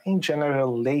in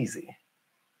general lazy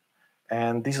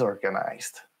and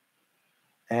disorganized.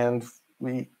 And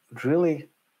we really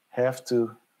have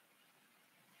to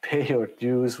pay our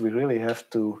dues. We really have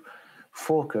to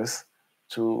focus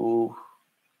to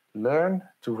learn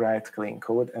to write clean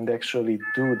code and actually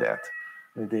do that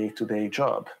in a day-to-day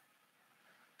job.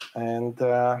 And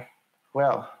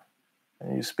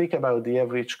when you speak about the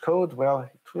average code, well,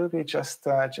 it will be just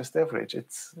average.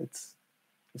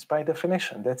 It's by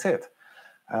definition. That's it.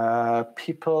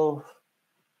 People,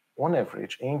 on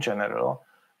average, in general,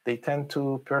 they tend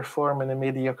to perform in a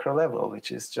mediocre level,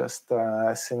 which is just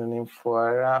a synonym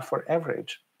for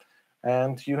average.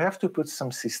 And you have to put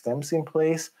some systems in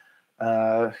place,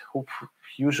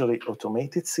 usually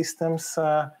automated systems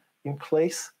in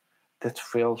place that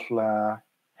will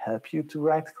help you to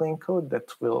write clean code,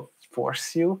 that will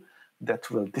force you, that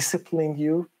will discipline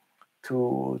you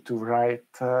to write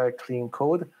clean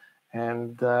code.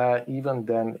 And even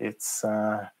then, it's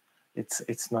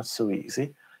not so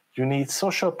easy. You need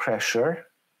social pressure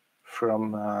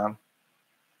from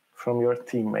your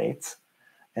teammates.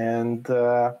 And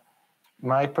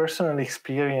my personal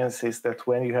experience is that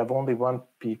when you have only one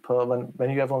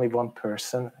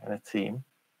person in a team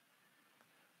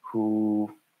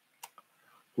who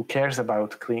cares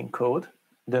about clean code,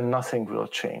 then nothing will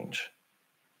change.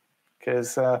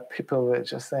 Because people will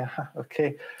just say,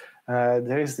 okay,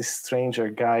 there is this stranger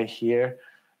guy here,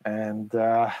 and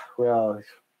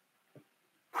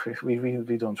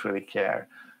we don't really care.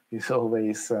 He's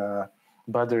always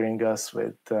bothering us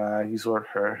with his or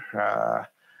her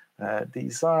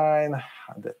design,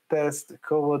 the test, the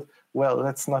code. Well,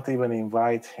 let's not even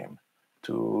invite him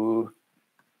to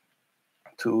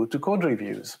code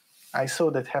reviews. I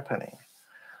saw that happening.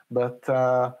 But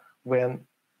when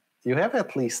you have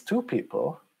at least two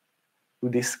people who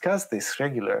discuss this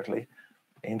regularly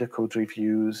in the code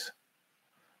reviews,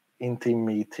 in team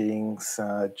meetings,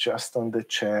 just on the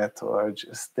chat, or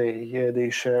just they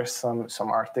share some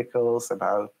articles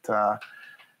about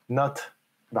not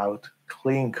about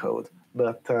clean code,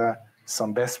 but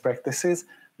some best practices,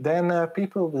 then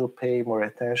people will pay more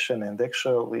attention, and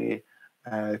actually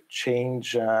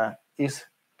change is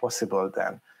possible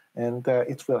then, and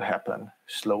it will happen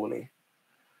slowly.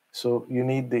 So you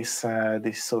need this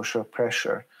social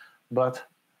pressure. But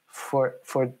for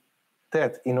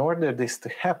that, in order this to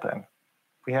happen,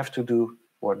 we have to do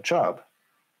our job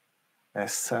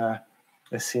as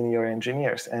senior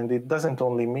engineers. And it doesn't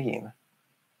only mean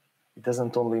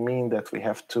that we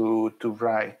have to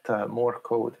write more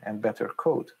code and better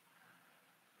code.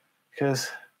 Because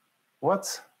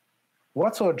what's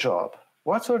our job?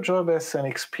 What's our job as an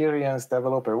experienced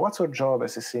developer? What's our job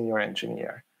as a senior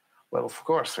engineer? Well, of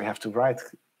course, we have to write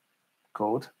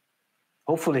code,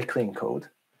 hopefully clean code,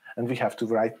 and we have to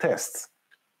write tests.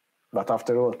 But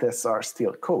after all, tests are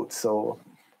still code, so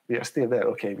we are still there.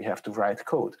 Okay, we have to write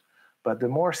code. But the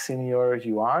more senior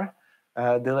you are,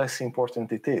 the less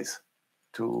important it is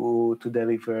to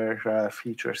deliver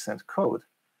features and code.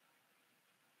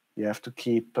 You have to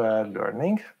keep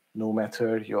learning, no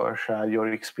matter your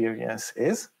experience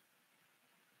is.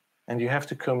 And you have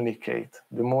to communicate.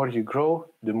 The more you grow,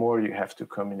 the more you have to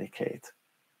communicate.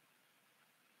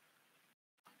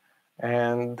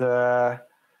 And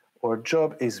our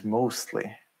job is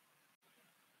mostly,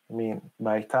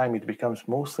 by time it becomes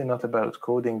mostly not about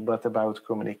coding, but about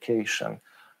communication.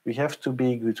 We have to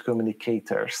be good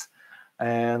communicators.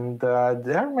 And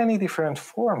there are many different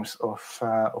forms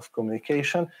of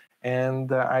communication.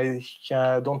 And I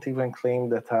don't even claim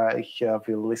that I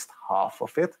will list half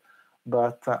of it,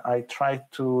 but I try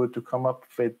to come up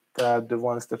with the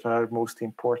ones that are most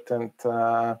important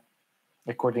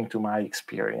according to my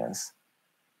experience.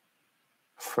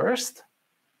 First,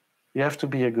 you have to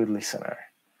be a good listener.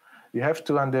 You have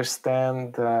to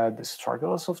understand the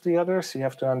struggles of the others. You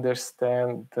have to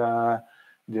understand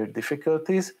their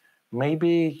difficulties.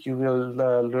 Maybe you will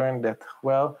learn that,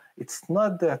 well, it's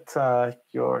not that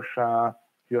your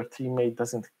teammate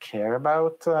doesn't care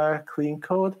about clean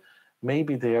code.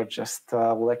 Maybe they are just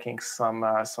lacking some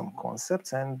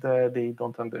concepts and they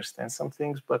don't understand some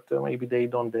things, but maybe they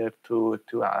don't dare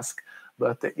to ask.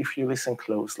 But if you listen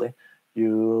closely,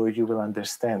 you will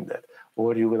understand that,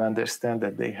 or you will understand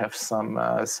that they have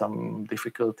some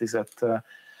difficulties at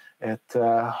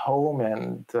home,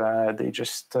 and they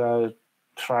just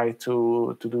try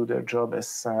to do their job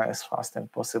as fast as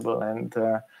possible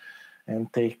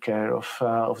and take care of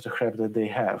the crap that they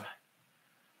have.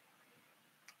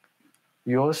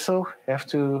 You also have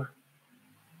to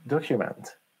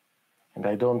document, and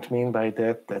I don't mean by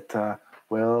that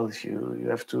well, you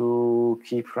have to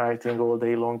keep writing all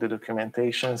day long the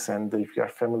documentations, and if you are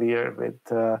familiar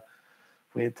with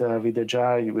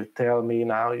Agile, you would tell me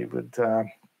now you would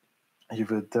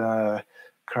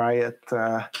cry at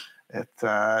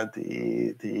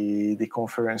the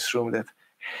conference room that,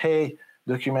 hey,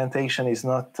 documentation is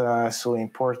not so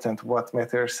important. What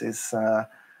matters is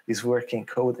working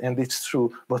code, and it's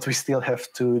true, but we still have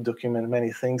to document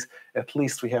many things. At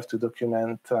least we have to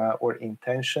document our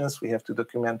intentions. We have to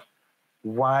document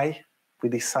why we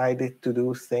decided to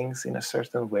do things in a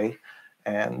certain way,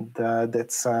 and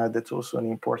that's also an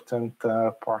important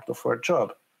part of our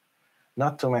job.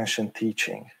 Not to mention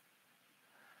teaching.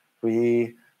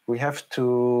 We have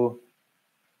to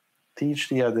teach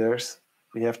the others.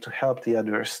 We have to help the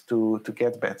others to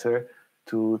get better,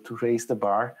 to raise the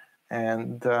bar,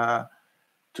 and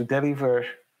to deliver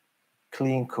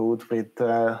clean code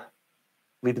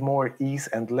with more ease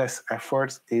and less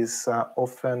effort is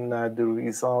often the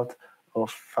result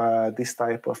of this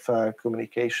type of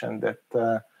communication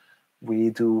that we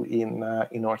do in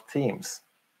our teams.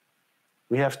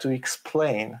 We have to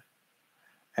explain,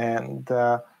 and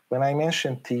when I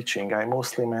mentioned teaching, I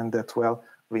mostly meant that, well,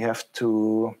 we have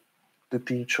to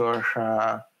teach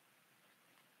our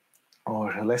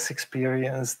less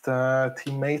experienced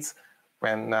teammates.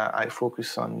 When I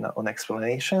focus on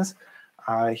explanations,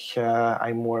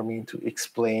 I more mean to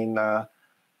explain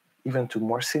even to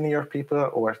more senior people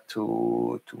or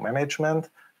to management,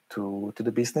 to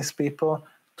the business people,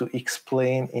 to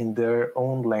explain in their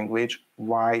own language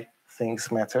why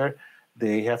things matter.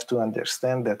 They have to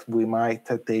understand that we might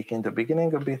take in the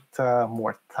beginning a bit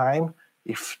more time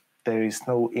if there is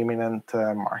no imminent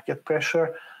market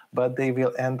pressure, but they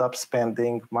will end up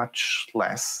spending much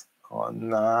less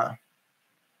on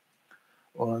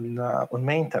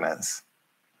maintenance,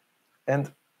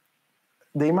 and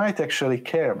they might actually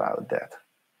care about that.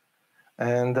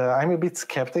 And I'm a bit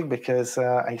skeptic because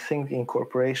I think in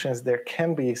corporations there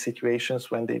can be situations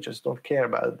when they just don't care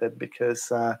about that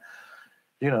because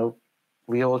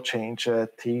we all change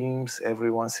teams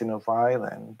every once in a while,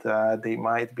 and they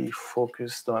might be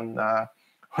focused on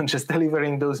just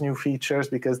delivering those new features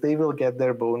because they will get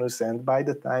their bonus, and by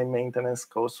the time maintenance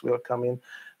costs will come in,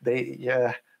 they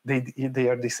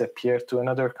are disappeared to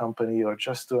another company or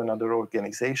just to another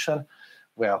organization.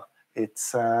 Well,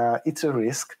 it's a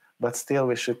risk, but still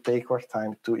we should take our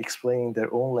time to explain in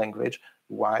their own language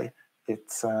why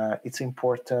it's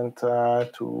important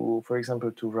to, for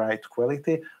example, to write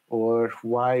quality, or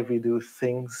why we do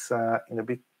things in a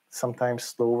bit sometimes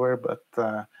slower,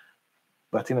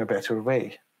 but in a better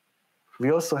way.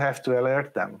 We also have to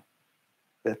alert them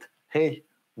that, hey,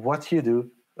 what you do,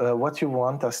 what you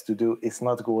want us to do is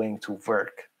not going to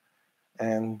work.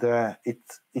 And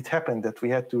it happened that we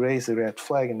had to raise a red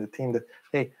flag in the team that,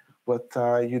 hey, what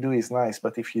you do is nice,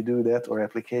 but if you do that, our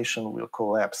application will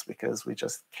collapse, because we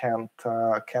just can't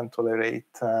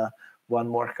tolerate one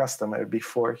more customer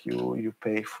before you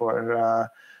pay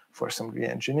for some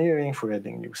re-engineering, for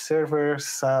adding new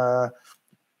servers,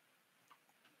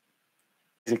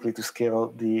 basically to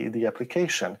scale the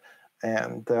application.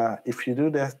 And if you do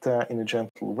that in a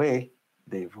gentle way,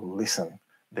 they will listen,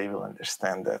 they will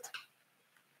understand that.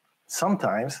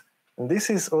 Sometimes, and this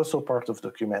is also part of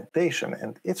documentation,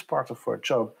 and it's part of our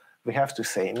job, we have to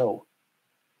say no.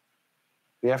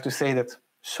 We have to say that,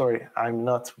 sorry, I'm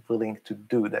not willing to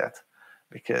do that,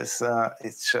 because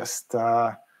it's just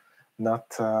not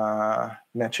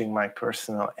matching my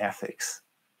personal ethics.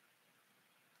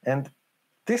 And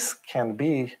this can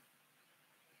be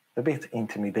a bit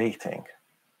intimidating,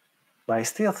 but I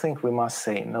still think we must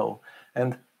say no.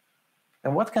 And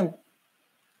what can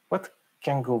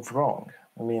go wrong?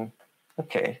 I mean,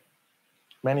 okay,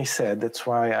 many said, that's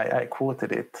why I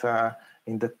quoted it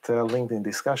in that LinkedIn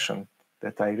discussion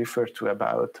that I referred to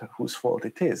about whose fault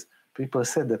it is. People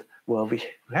said that, well, we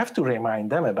have to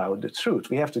remind them about the truth.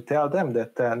 We have to tell them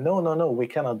that, no, we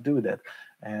cannot do that.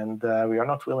 And we are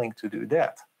not willing to do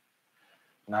that.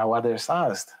 Now others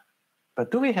asked, but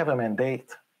do we have a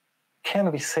mandate?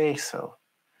 Can we say so?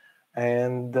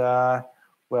 And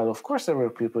well, of course, there were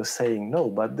people saying no,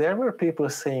 but there were people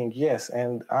saying yes.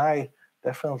 And I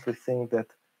definitely think that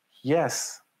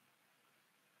yes,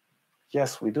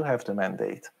 we do have the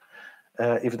mandate.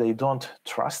 If they don't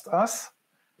trust us,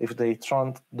 if they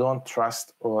don't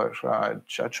trust our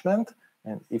judgment,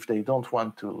 and if they don't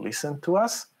want to listen to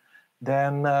us,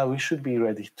 then we should be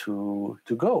ready to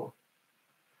go.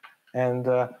 And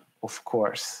of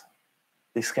course,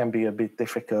 this can be a bit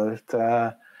difficult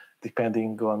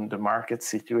depending on the market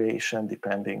situation,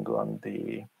 depending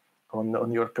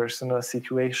on your personal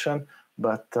situation.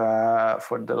 But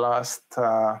for the last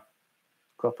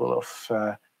couple of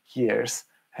years,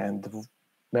 and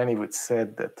many would say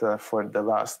that for the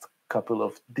last couple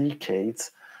of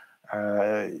decades,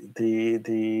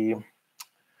 the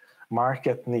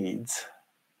market needs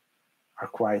are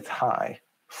quite high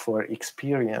for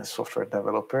experienced software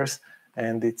developers,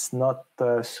 and it's not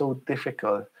so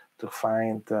difficult to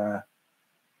find a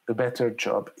better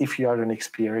job if you are an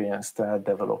experienced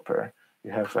developer.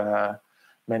 You have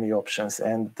many options,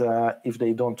 and if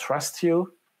they don't trust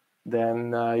you,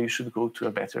 then you should go to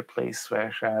a better place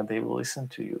where they will listen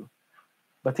to you.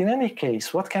 But in any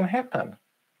case, what can happen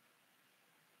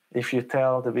if you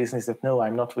tell the business that, no,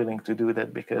 I'm not willing to do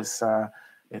that because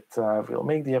it will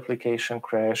make the application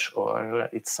crash, or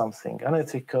it's something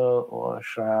unethical, or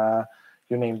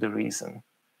you name the reason?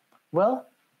 Well,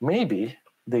 maybe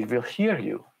they will hear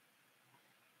you.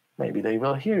 Maybe they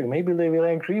will hear you. Maybe they will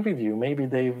agree with you. Maybe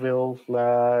they will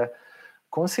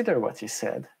consider what you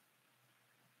said.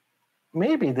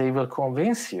 Maybe they will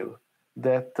convince you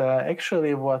that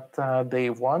actually what they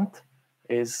want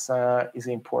is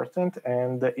important,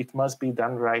 and it must be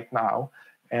done right now.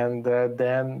 And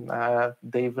then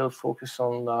they will focus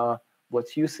on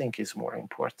what you think is more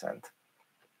important.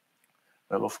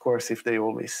 Well, of course, if they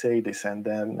always say this and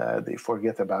then they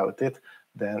forget about it,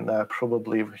 then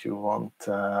probably you won't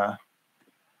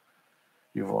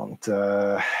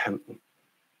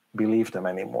believe them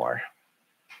anymore.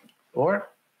 Or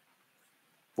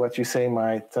what you say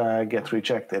might get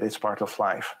rejected. It's part of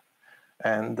life.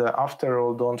 And after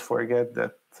all, don't forget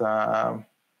that,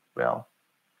 well,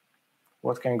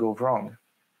 what can go wrong?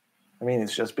 I mean,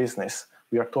 it's just business.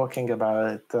 We are talking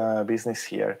about business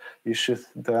here. You should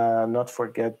not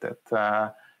forget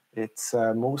that it's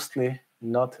mostly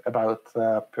not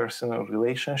about personal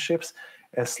relationships,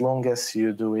 as long as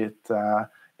you do it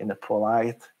in a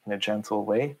polite, in a gentle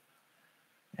way,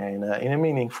 and in a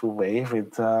meaningful way.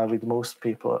 With most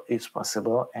people, it's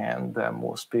possible, and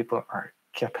most people are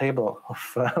capable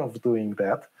of doing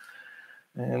that.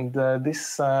 And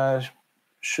this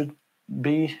should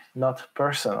be not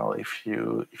personal if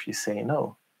you say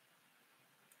no.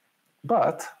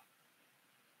 But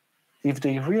if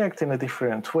they react in a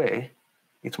different way,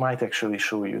 it might actually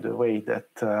show you the way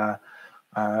that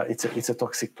it's a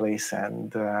toxic place,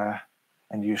 and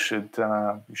you should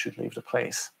leave the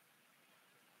place.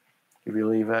 You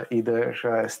will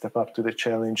either step up to the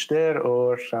challenge there,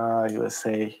 or you will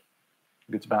say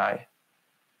goodbye.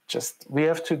 Just we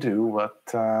have to do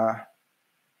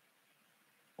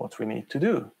what we need to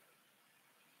do.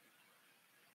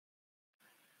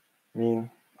 I mean,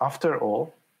 after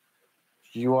all,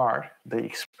 you are the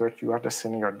expert, you are the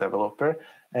senior developer,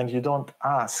 and you don't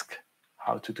ask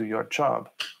how to do your job.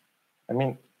 I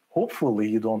mean, hopefully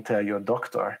you don't tell your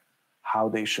doctor how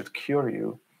they should cure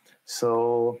you.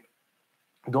 So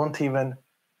you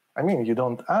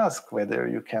don't ask whether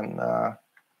you can,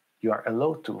 you are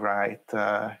allowed to write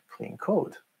clean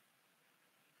code.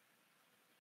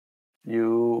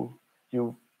 You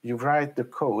write the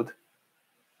code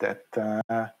that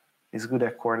is good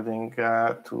according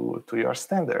to your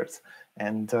standards,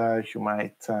 and you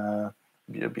might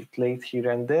be a bit late here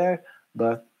and there,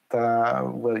 but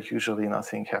well, usually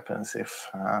nothing happens if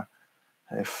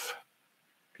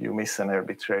you miss an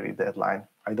arbitrary deadline.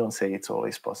 I don't say it's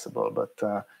always possible,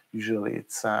 but usually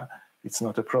it's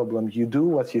not a problem. You do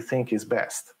what you think is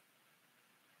best,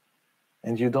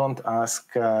 and you don't ask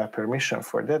permission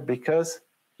for that because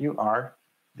you are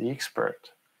the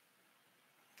expert.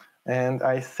 And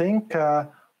I think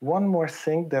one more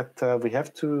thing that we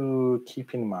have to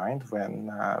keep in mind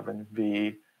when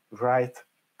we write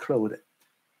code,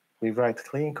 we write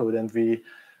clean code, and we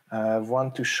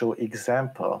want to show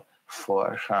example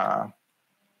for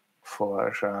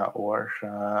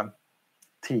our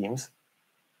teams,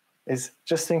 is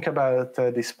just think about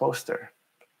this poster.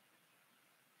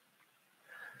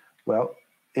 Well,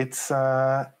 it's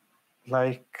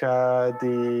like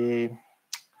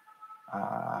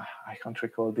I can't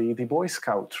recall the Boy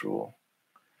Scout rule.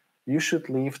 You should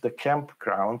leave the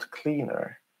campground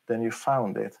cleaner than you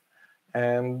found it,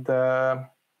 and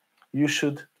you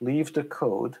should leave the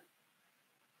code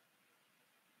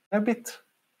a bit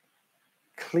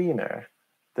cleaner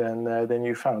than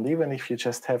you found, even if you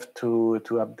just have to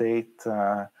update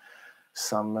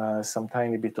some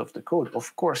tiny bit of the code.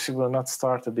 Of course, you will not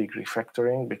start a big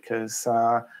refactoring, because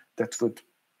that would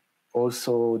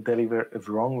also deliver a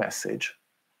wrong message,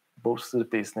 both to the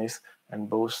business and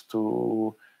both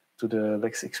to the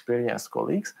less experienced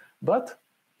colleagues. But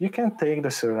you can take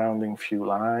the surrounding few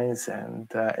lines and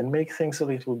make things a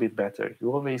little bit better.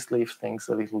 You always leave things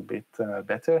a little bit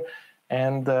better,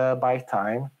 and by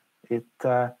time it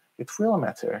will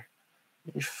matter.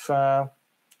 If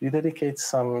you dedicate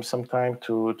some time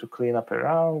to clean up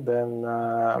around,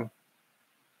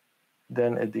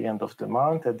 then at the end of the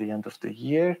month, at the end of the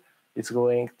year, it's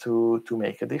going to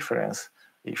make a difference.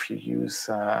 If you use,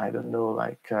 I don't know,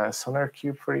 like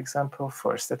SonarQube, for example,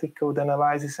 for static code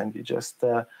analysis, and you just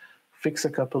fix a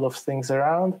couple of things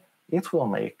around, it will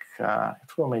make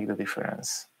the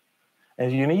difference.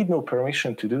 And you need no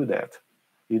permission to do that.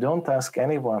 You don't ask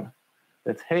anyone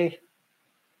that, hey,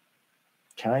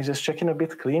 can I just check in a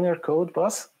bit cleaner code,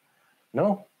 boss?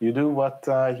 No, you do what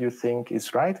you think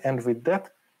is right, and with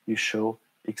that, you show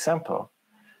example.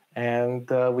 And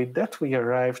with that, we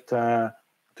arrived to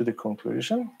the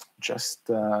conclusion, just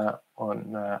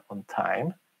on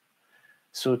time.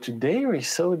 So today we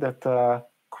saw that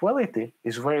quality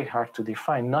is very hard to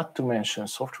define, not to mention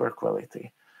software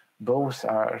quality. Both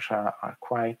are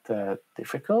quite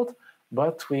difficult,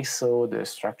 but we saw the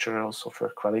structural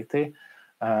software quality,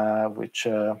 which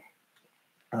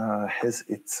has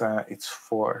its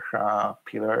four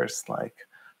pillars, like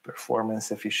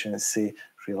performance, efficiency,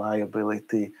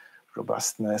 reliability,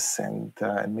 robustness, and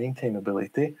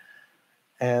maintainability.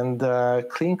 And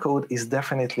clean code is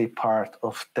definitely part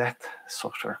of that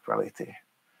software quality.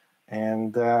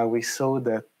 And we saw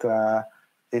that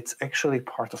it's actually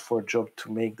part of our job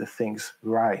to make the things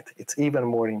right. It's even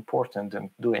more important than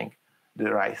doing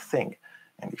the right thing.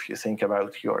 And if you think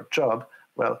about your job,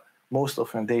 well, most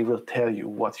often they will tell you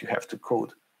what you have to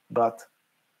code, but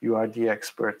you are the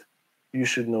expert. You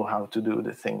should know how to do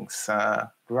the things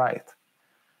right.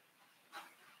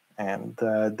 And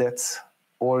that's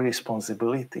our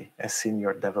responsibility as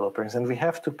senior developers. And we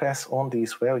have to pass on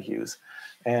these values.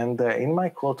 And in my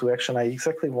call to action, I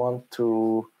exactly want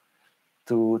to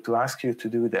ask you to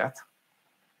do that.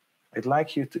 I'd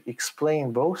like you to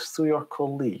explain both to your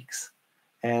colleagues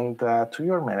and to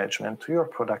your management, to your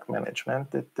product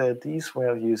management, that these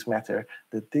values matter,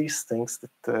 that these things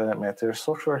that matter.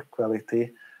 Software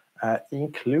quality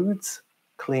includes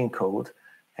clean code,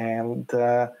 and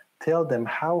tell them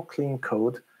how clean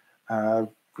code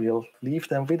will leave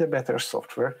them with a better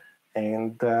software,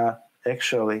 and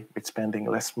actually with spending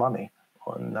less money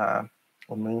on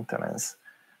maintenance.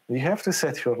 You have to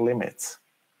set your limits.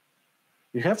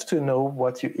 You have to know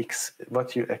what you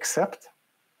accept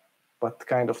what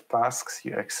kind of tasks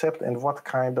you accept, and what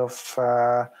kind of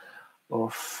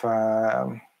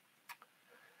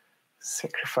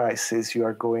sacrifices you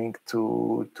are going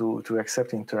to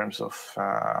accept in terms of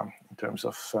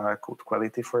code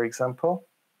quality, for example.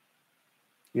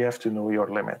 You have to know your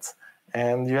limits,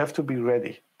 and you have to be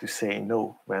ready to say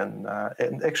no when.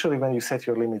 And actually, when you set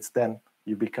your limits, then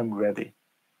you become ready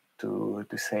to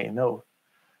say no.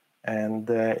 And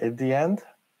at the end,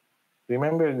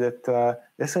 remember that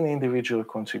as an individual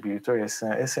contributor, as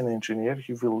an engineer,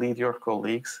 you will lead your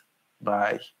colleagues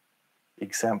by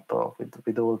example,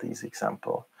 with all these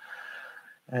examples.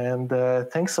 And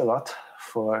thanks a lot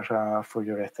for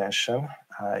your attention.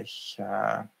 I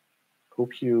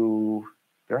hope you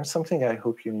learned something. I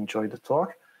hope you enjoyed the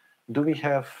talk. Do we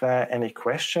have any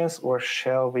questions, or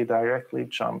shall we directly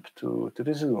jump to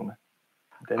the Zoom?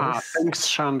 Thanks,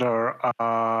 Sandor.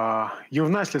 You've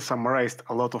nicely summarized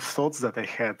a lot of thoughts that I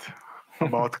had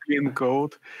about clean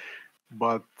code,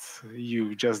 but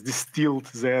you just distilled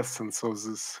the essence of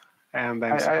this. And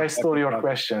I stole your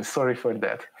question. Sorry for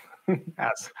that.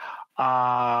 Yes.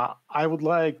 I would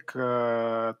like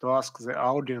to ask the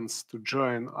audience to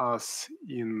join us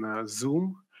in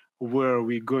Zoom, where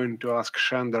we're going to ask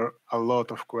Sandor a lot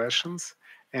of questions.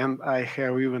 And I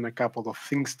have even a couple of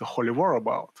things to holy war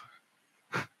about.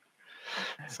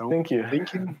 So, thank you.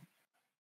 Thank you.